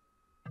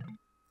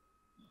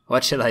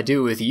 What shall I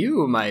do with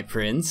you, my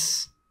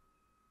prince?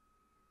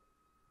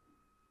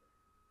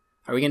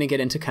 Are we going to get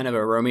into kind of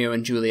a Romeo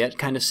and Juliet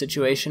kind of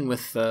situation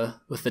with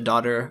the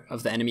daughter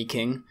of the enemy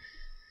king?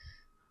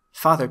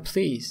 Father,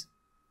 please.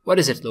 What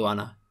is it,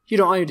 Luana? You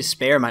don't want me to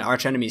spare my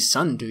arch-enemy's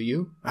son, do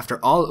you? After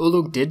all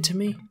Ulug did to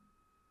me?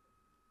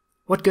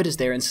 What good is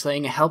there in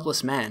slaying a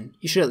helpless man?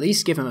 You should at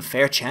least give him a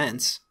fair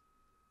chance.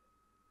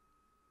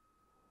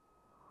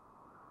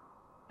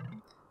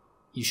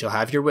 You shall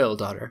have your will,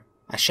 daughter.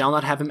 I shall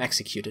not have him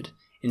executed.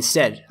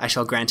 Instead, I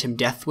shall grant him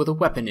death with a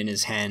weapon in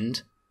his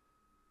hand.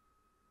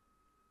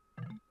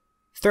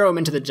 Throw him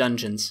into the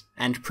dungeons,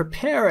 and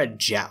prepare a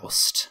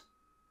joust.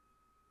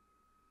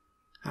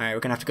 Alright,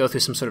 we're gonna have to go through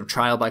some sort of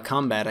trial by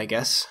combat, I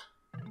guess.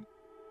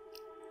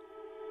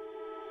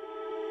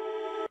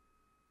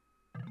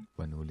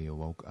 When Ulio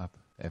woke up,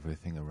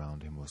 everything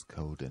around him was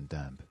cold and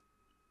damp.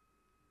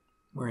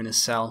 We're in a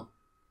cell.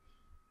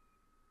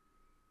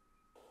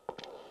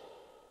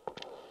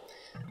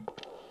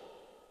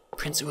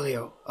 Prince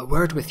Ulio, a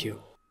word with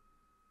you.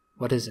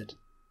 What is it?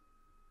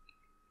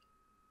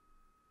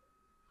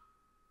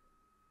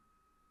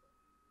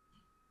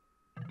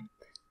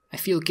 I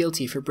feel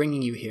guilty for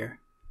bringing you here.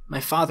 My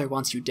father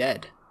wants you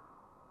dead.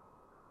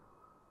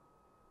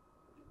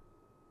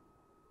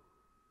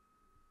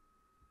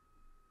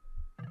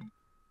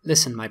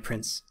 Listen, my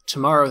prince.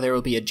 Tomorrow there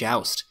will be a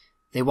joust.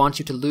 They want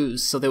you to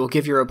lose, so they will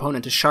give your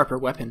opponent a sharper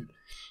weapon.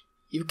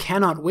 You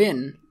cannot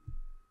win.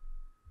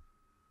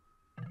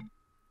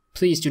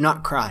 Please do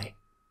not cry.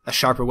 A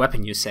sharper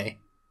weapon, you say?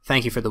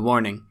 Thank you for the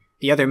warning.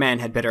 The other man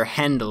had better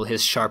handle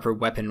his sharper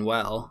weapon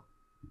well.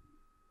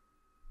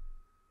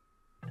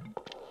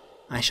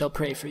 I shall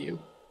pray for you.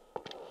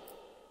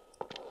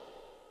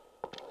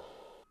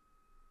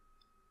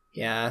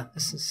 Yeah,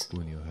 this is...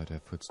 Ulio heard her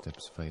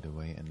footsteps fade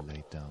away and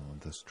laid down on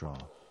the straw.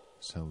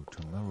 So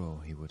tomorrow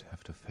he would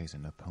have to face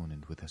an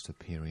opponent with a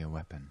superior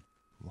weapon.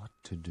 What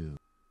to do?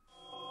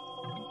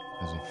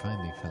 As he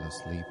finally fell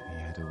asleep,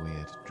 he had a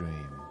weird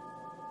dream.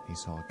 He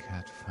saw a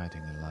cat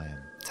fighting a lion.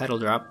 Title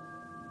drop.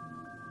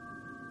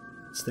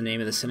 It's the name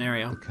of the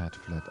scenario. The cat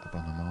fled up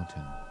on a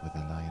mountain with the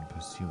lion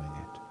pursuing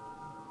it.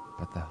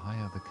 But the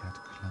higher the cat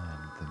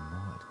climbed, the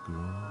more it grew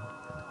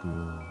and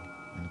grew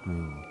and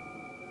grew.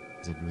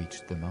 As it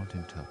reached the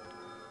mountaintop,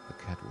 the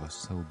cat was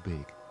so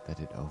big that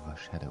it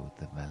overshadowed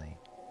the valley.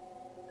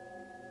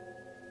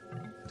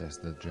 And as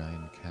the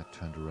giant cat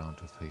turned around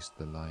to face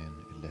the lion,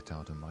 it let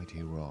out a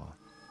mighty roar,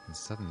 and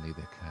suddenly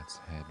the cat's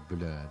head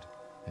blurred,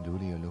 and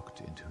Ulio looked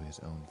into his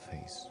own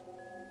face.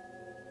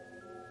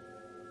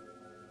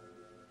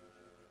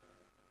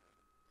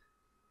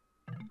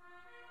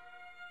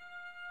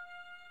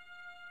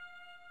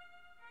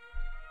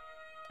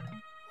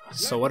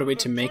 So what are we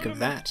to make of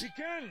that?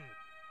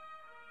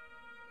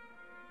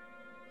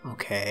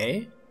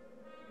 Okay.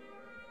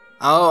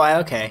 Oh,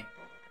 okay.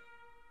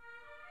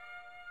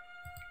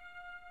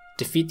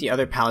 Defeat the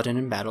other paladin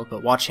in battle,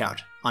 but watch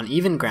out. On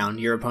even ground,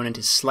 your opponent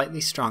is slightly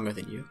stronger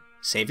than you.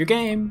 Save your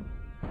game!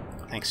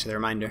 Thanks for the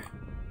reminder.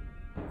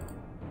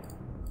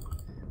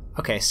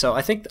 Okay, so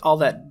I think all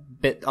that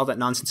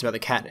nonsense about the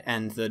cat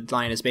and the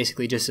lion is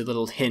basically just a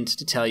little hint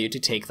to tell you to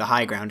take the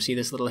high ground. See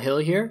this little hill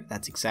here?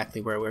 That's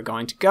exactly where we're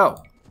going to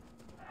go.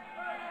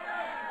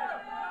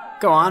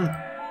 Go on.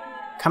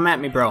 Come at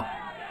me, bro.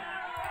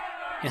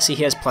 Yeah, see,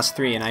 he has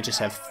 +3 and I just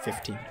have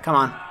 15. Come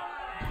on.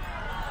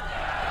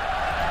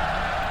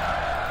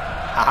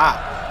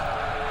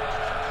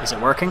 Haha. Is it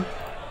working?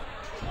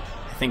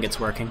 I think it's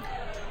working.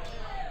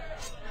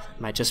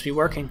 Might just be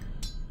working.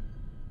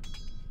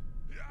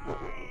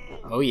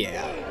 Oh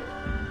yeah.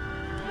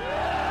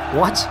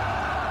 What?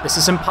 This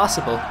is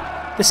impossible.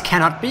 This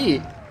cannot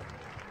be.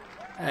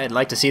 I'd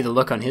like to see the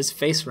look on his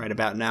face right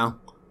about now.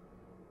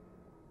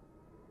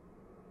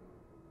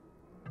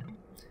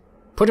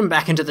 Put him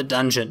back into the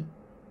dungeon.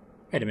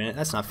 Wait a minute,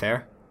 that's not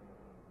fair.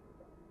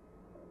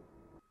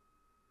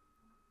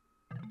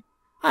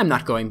 I'm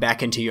not going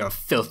back into your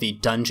filthy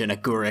dungeon,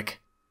 Agurik.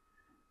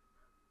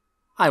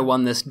 I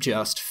won this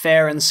joust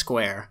fair and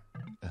square.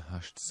 A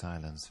hushed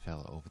silence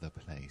fell over the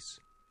place.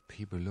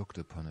 People looked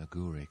upon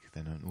Agurik,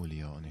 then on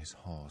Ulio on his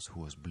horse,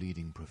 who was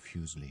bleeding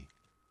profusely.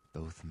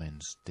 Both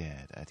men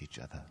stared at each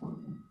other.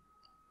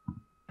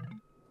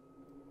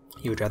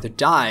 You would rather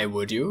die,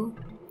 would you?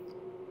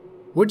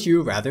 Would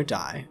you rather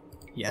die?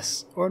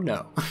 Yes or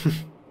no?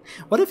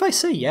 What if I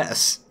say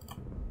yes?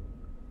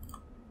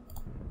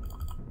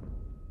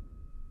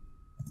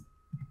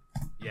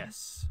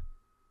 Yes.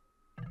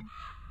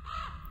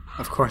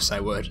 Of course I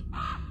would.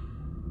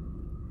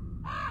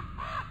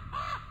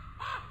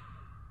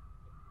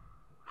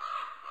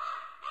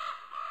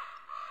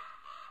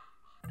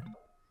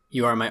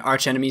 You are my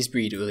archenemy's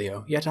breed,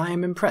 Ulio, yet I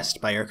am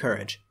impressed by your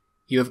courage.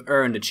 You have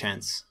earned a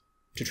chance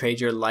to trade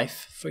your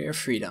life for your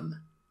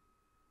freedom.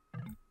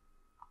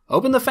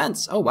 Open the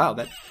fence! Oh wow,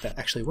 that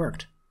actually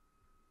worked.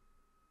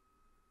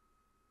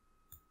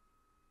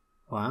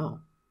 Wow.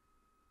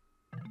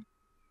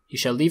 You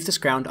shall leave this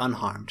ground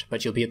unharmed,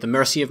 but you'll be at the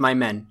mercy of my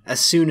men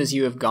as soon as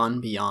you have gone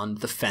beyond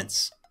the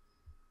fence.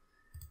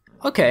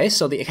 Okay,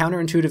 so the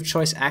counterintuitive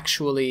choice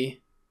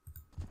actually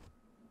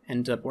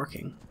ended up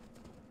working.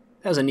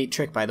 That was a neat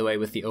trick, by the way,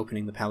 with the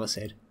opening the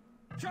palisade.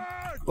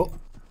 Oh.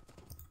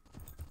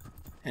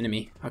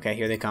 Enemy. Okay,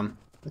 here they come.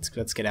 Let's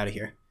get out of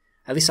here.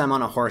 At least I'm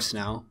on a horse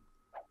now.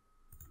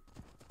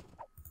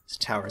 This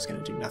tower is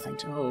going to do nothing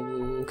to... Oh,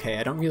 okay,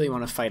 I don't really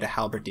want to fight a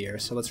halberdier,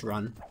 so let's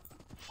run.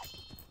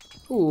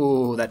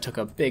 Ooh, that took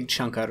a big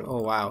chunk out.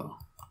 Oh, wow.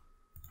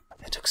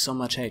 That took so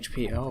much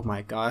HP. Oh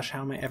my gosh,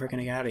 how am I ever going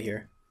to get out of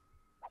here?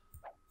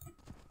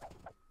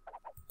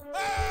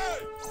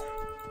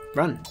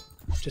 Run.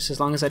 Just as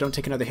long as I don't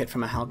take another hit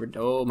from a halberd.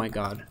 Oh my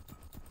god.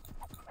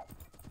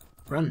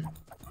 Run.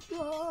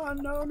 Oh,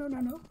 no, no, no,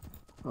 no.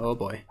 Oh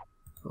boy.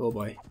 Oh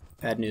boy.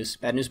 Bad news.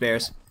 Bad news,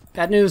 bears.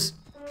 Bad news!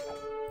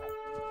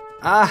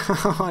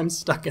 Ah, I'm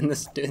stuck in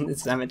this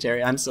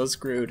cemetery. I'm so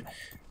screwed.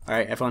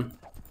 Alright, everyone.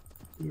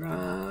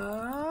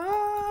 Run!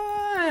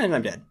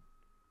 I'm dead.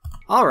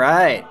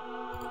 Alright.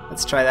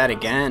 Let's try that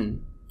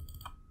again.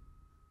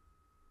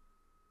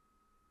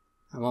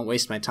 I won't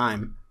waste my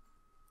time.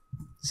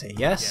 Say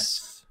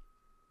yes.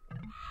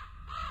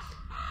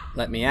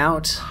 Let me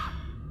out.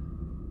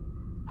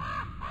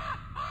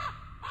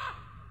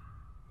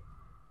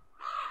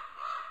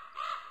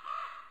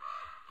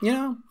 You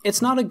know,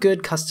 it's not a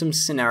good custom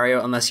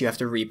scenario unless you have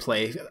to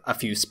replay a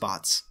few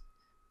spots.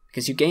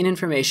 Because you gain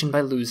information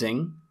by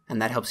losing,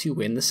 and that helps you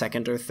win the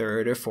second or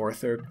third or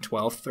fourth or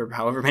 12th or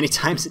however many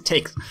times it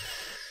takes.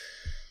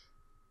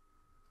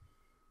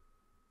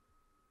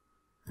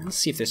 Let's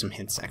see if there's some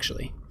hints,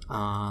 actually.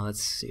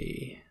 Let's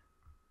see.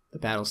 The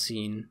battle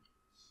scene.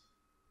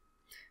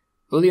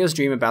 Ulio's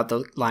dream about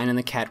the lion and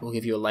the cat will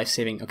give you a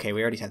life-saving... Okay,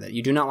 we already had that.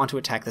 You do not want to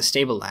attack the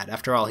stable lad.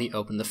 After all, he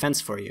opened the fence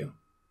for you.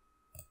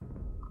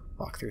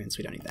 Walk through hints,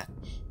 we don't need that.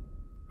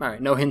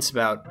 Alright, no hints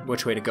about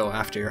which way to go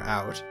after you're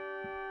out.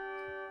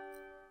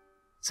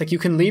 It's like you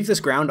can leave this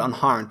ground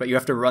unharmed, but you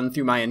have to run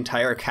through my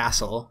entire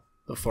castle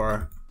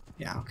before...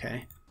 Yeah,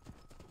 okay.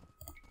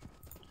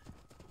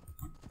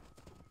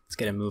 Let's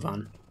get a move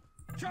on.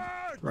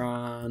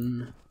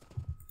 Run.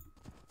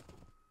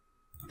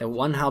 The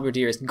one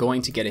halberdier is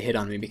going to get a hit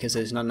on me because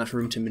there's not enough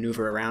room to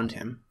maneuver around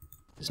him.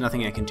 There's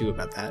nothing I can do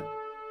about that.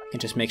 I can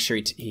just make sure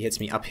he hits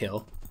me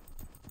uphill.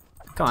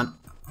 Come on.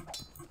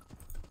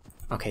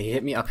 Okay, he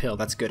hit me uphill.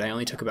 That's good. I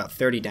only took about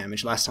 30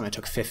 damage. Last time I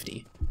took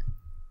 50.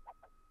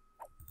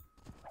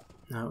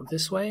 Now,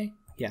 this way?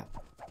 Yeah.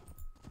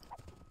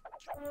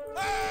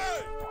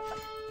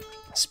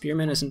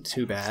 Spearman isn't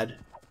too bad.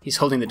 He's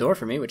holding the door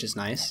for me, which is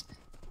nice.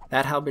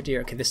 That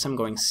halberdier... Okay, this time I'm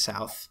going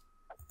south.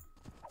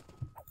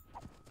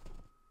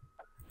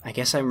 I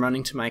guess I'm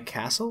running to my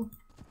castle?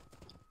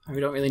 I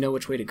don't really know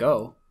which way to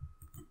go.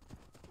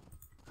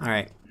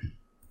 Alright.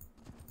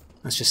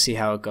 Let's just see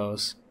how it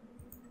goes.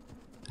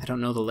 I don't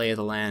know the lay of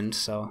the land,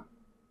 so...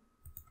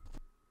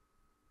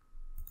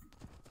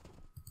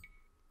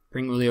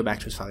 Bring Ulio back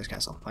to his father's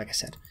castle, like I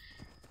said.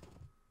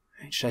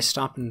 Right, should I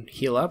stop and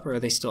heal up, or are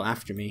they still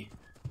after me?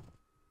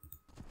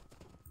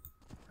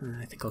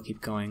 I think I'll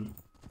keep going.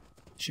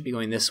 Should be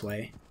going this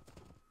way.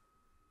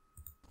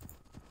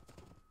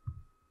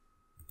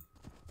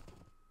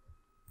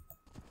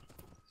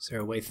 Is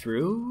there a way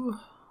through?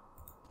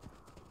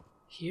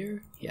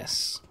 Here?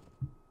 Yes.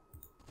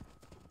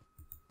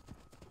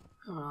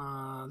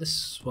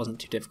 This wasn't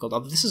too difficult.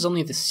 Although this is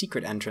only the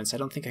secret entrance. I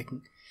don't think I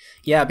can...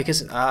 Yeah,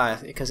 because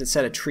it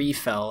said a tree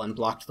fell and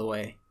blocked the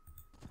way.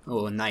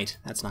 Oh, a knight.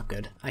 That's not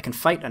good. I can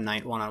fight a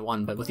knight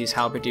one-on-one, but with these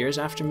halberdiers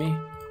after me...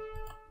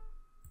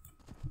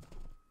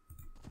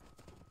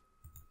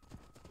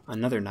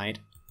 Another knight.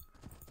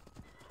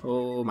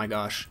 Oh my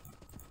gosh.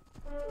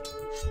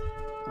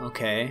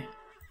 Okay.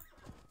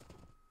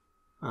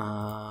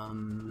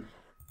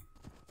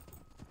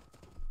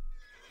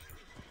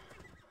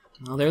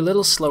 Well, they're a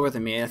little slower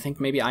than me. I think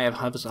maybe I have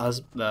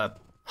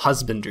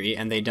husbandry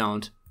and they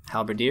don't.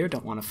 Halberdier,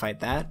 don't want to fight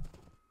that.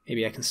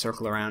 Maybe I can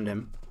circle around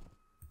him.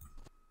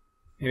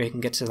 Maybe I can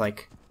get to,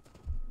 like,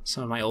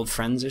 some of my old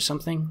friends or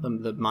something.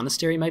 The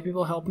monastery might be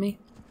able to help me.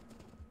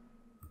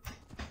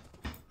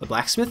 The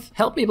blacksmith?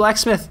 Help me,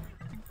 blacksmith!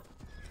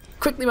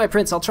 Quickly, my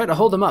prince, I'll try to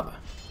hold him up.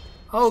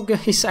 Oh,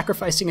 he's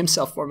sacrificing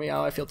himself for me.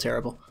 Oh, I feel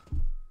terrible.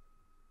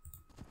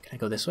 Can I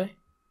go this way?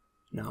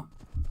 No.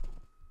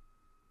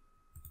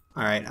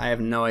 Alright, I have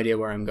no idea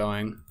where I'm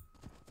going.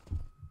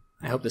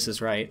 I hope this is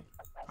right.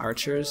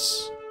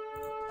 Archers.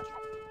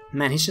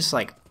 Man, he's just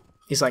like...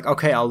 He's like,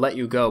 okay, I'll let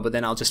you go, but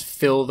then I'll just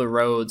fill the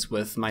roads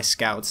with my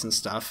scouts and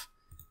stuff.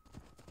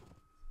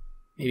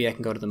 Maybe I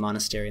can go to the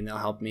monastery and they'll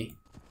help me.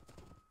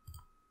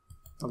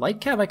 The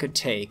light cab I could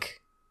take.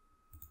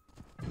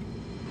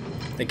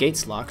 The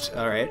gate's locked.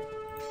 Alright.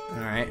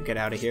 Alright, get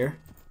out of here.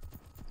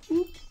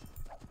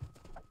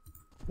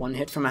 One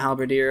hit from a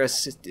halberdier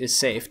is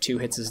safe. 2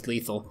 hits is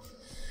lethal.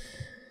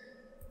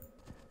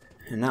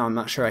 And now I'm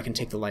not sure I can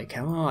take the light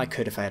cavalry. Oh, I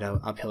could if I had an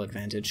uphill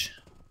advantage.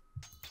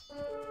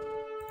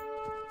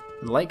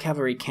 The light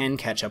cavalry can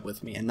catch up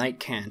with me, and knight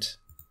can't.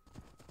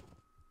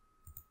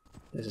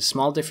 There's a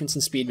small difference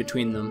in speed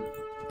between them,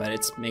 but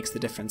it makes the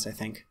difference, I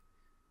think.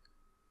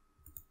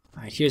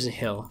 Alright, here's a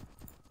hill.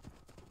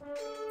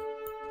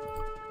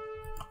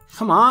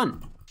 Come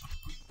on!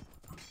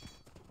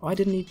 Why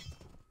didn't he...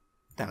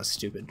 That was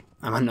stupid.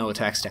 I'm on no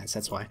attack stance,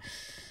 that's why.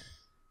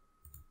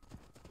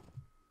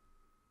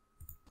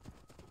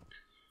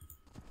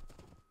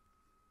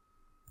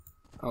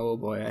 Oh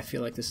boy, I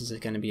feel like this is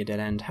going to be a dead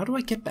end. How do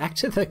I get back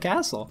to the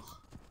castle?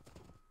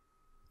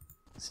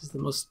 This is the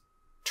most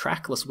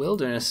trackless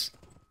wilderness.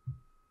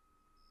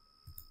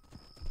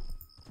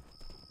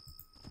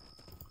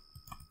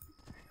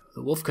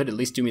 The wolf could at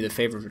least do me the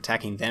favor of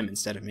attacking them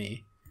instead of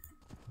me.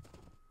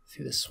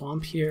 Through the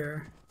swamp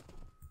here.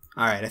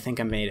 Alright, I think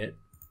I made it.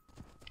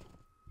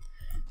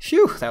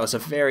 Phew, that was a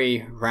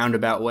very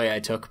roundabout way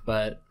I took,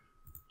 but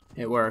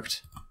it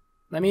worked.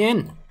 Let me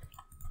in!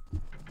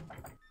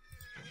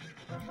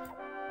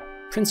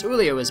 Prince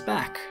Ulio is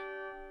back.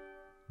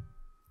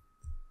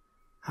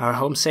 Our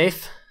home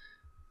safe?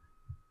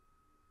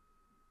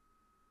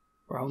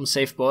 We're home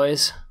safe,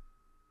 boys.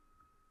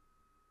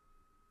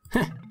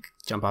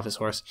 Jump off his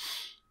horse.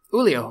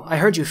 Ulio, I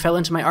heard you fell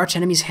into my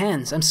archenemy's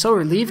hands. I'm so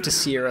relieved to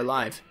see you're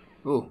alive.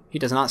 Ooh, he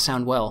does not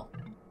sound well.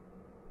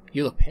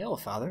 You look pale,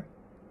 father.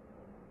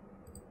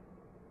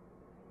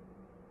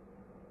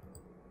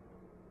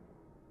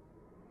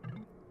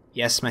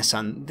 Yes, my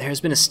son. There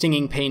has been a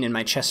stinging pain in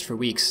my chest for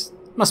weeks.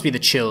 Must be the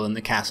chill in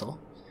the castle.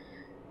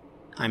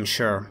 I'm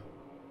sure.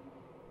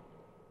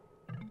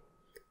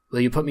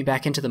 Will you put me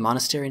back into the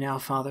monastery now,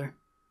 father?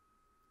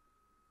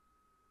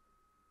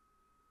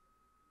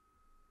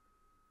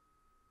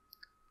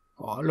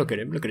 Oh, look at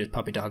him. Look at his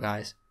puppy dog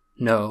eyes.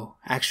 No,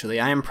 actually,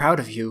 I am proud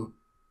of you,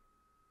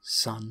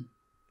 son.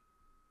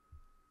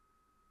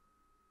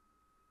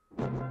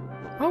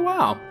 Oh,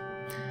 wow.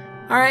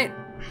 Alright,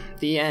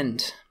 the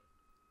end.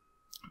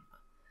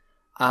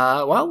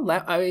 Well,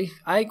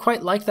 I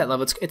quite like that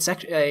level. It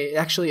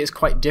actually is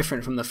quite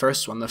different from the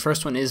first one. The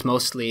first one is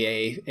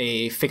mostly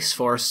a fixed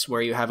force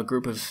where you have a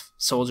group of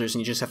soldiers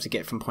and you just have to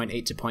get from point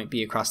A to point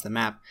B across the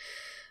map.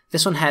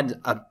 This one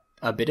had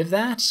a bit of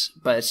that,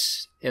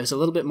 but it was a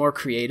little bit more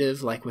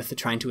creative, like with the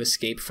trying to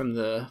escape from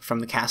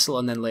the castle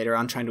and then later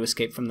on trying to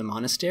escape from the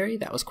monastery.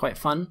 That was quite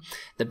fun.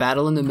 The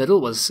battle in the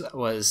middle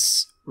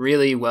was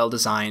really well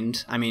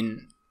designed. I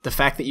mean, the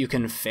fact that you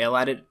can fail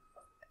at it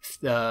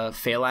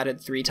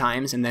 3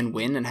 times and then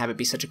win and have it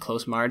be such a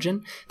close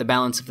margin, the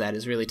balance of that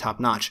is really top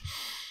notch.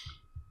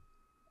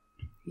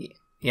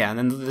 Yeah, and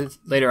then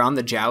later on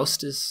the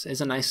joust is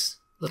a nice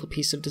little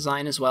piece of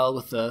design as well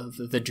with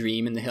the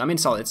dream and the hill. I mean,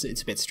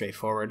 it's a bit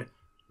straightforward,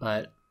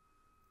 but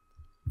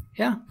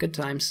yeah, good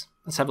times.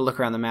 Let's have a look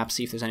around the map,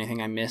 see if there's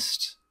anything I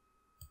missed.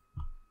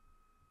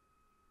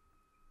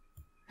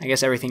 I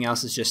guess everything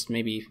else is just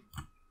maybe,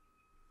 I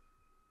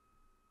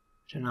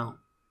don't know,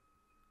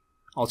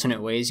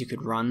 alternate ways you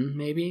could run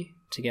maybe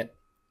to get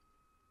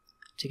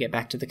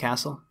back to the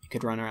castle. You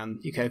could run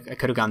around. I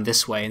could have gone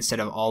this way instead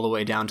of all the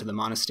way down to the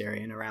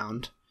monastery and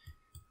around.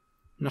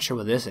 I'm not sure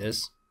what this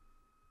is.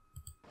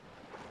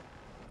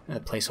 A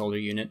placeholder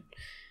unit.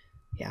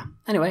 Yeah.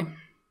 Anyway,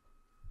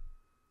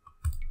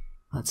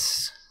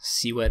 let's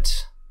see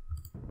what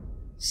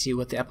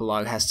the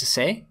epilogue has to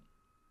say.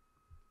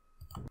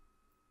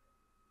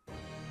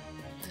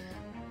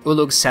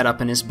 Ulug sat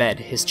up in his bed,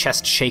 his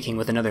chest shaking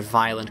with another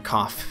violent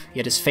cough,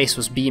 yet his face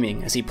was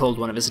beaming as he pulled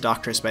one of his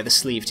doctors by the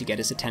sleeve to get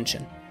his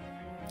attention.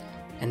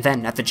 And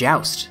then, at the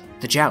joust,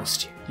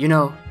 you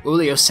know,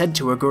 Ulio said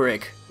to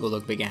Agurik,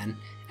 Ulug began,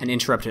 and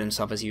interrupted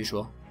himself as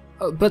usual.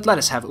 Oh, but let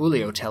us have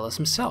Ulio tell us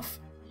himself.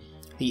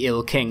 The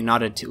ill king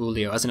nodded to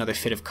Ulio as another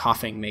fit of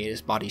coughing made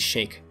his body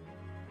shake.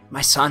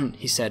 My son,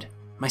 he said,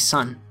 my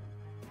son.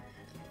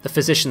 The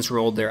physicians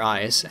rolled their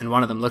eyes, and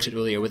one of them looked at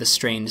Ulio with a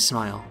strained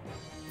smile.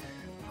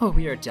 Oh,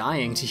 we are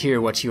dying to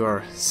hear what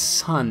your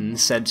son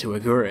said to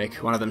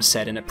Agurik, one of them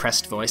said in a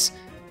pressed voice.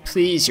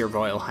 Please, your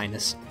royal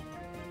highness.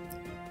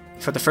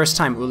 For the first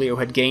time, Ulio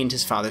had gained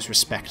his father's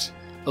respect.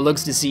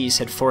 Ulug's disease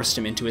had forced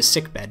him into his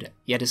sickbed,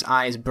 yet his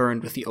eyes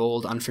burned with the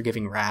old,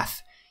 unforgiving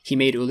wrath. He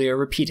made Ulio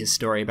repeat his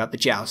story about the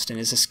joust and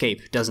his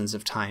escape dozens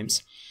of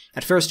times.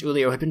 At first,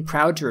 Ulio had been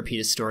proud to repeat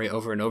his story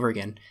over and over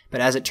again,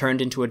 but as it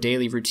turned into a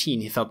daily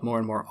routine, he felt more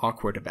and more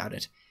awkward about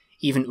it.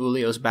 Even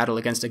Ulio's battle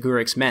against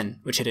Agurik's men,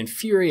 which had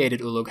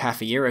infuriated Ulug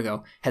half a year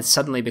ago, had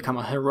suddenly become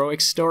a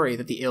heroic story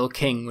that the ill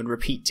king would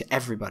repeat to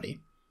everybody.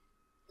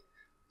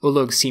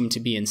 Ulug seemed to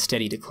be in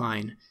steady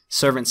decline.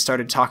 Servants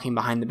started talking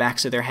behind the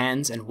backs of their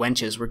hands, and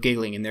wenches were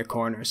giggling in their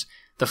corners.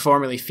 The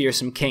formerly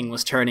fearsome king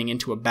was turning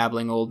into a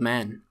babbling old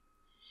man.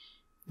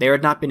 There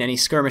had not been any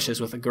skirmishes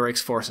with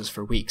Agurik's forces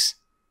for weeks.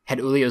 Had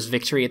Ulio's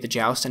victory at the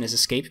joust and his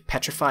escape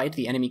petrified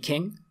the enemy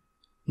king?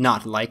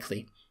 Not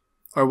likely.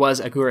 Or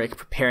was Agurik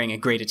preparing a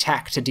great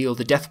attack to deal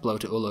the death blow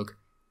to Ulug?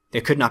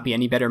 There could not be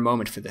any better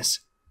moment for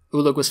this.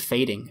 Ulug was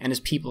fading, and his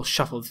people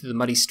shuffled through the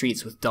muddy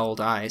streets with dulled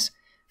eyes.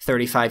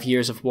 35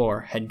 years of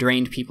war had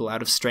drained people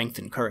out of strength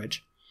and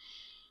courage.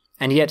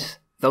 And yet,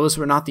 those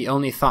were not the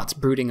only thoughts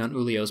brooding on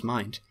Ulio's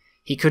mind.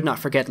 He could not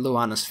forget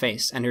Luana's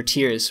face and her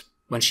tears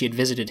when she had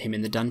visited him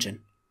in the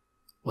dungeon.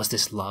 Was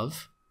this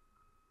love?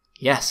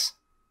 Yes,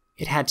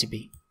 it had to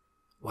be.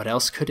 What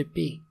else could it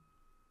be?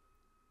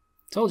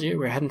 Told you,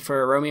 we're heading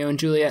for a Romeo and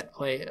Juliet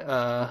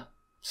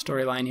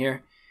storyline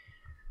here.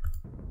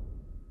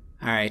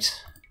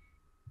 Alright.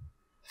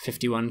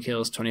 51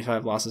 kills,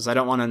 25 losses. I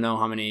don't want to know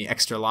how many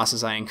extra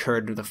losses I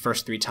incurred the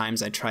first 3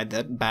 times I tried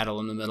that battle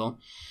in the middle.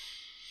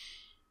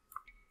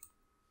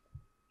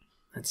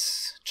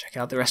 Let's check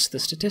out the rest of the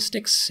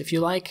statistics if you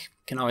like.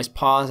 You can always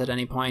pause at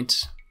any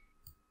point.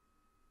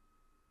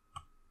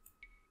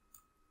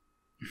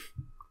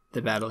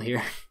 The battle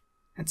here.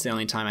 That's the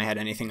only time I had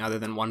anything other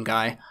than one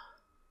guy.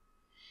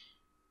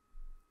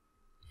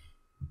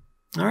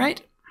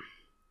 Alright.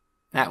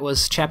 That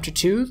was Chapter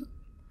 2,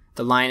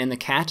 The Lion and the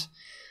Cat.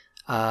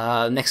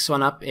 Next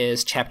one up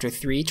is Chapter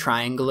 3,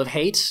 Triangle of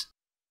Hate.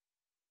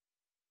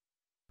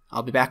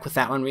 I'll be back with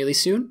that one really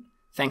soon.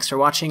 Thanks for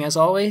watching as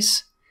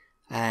always,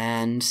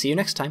 and see you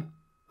next time.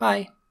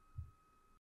 Bye.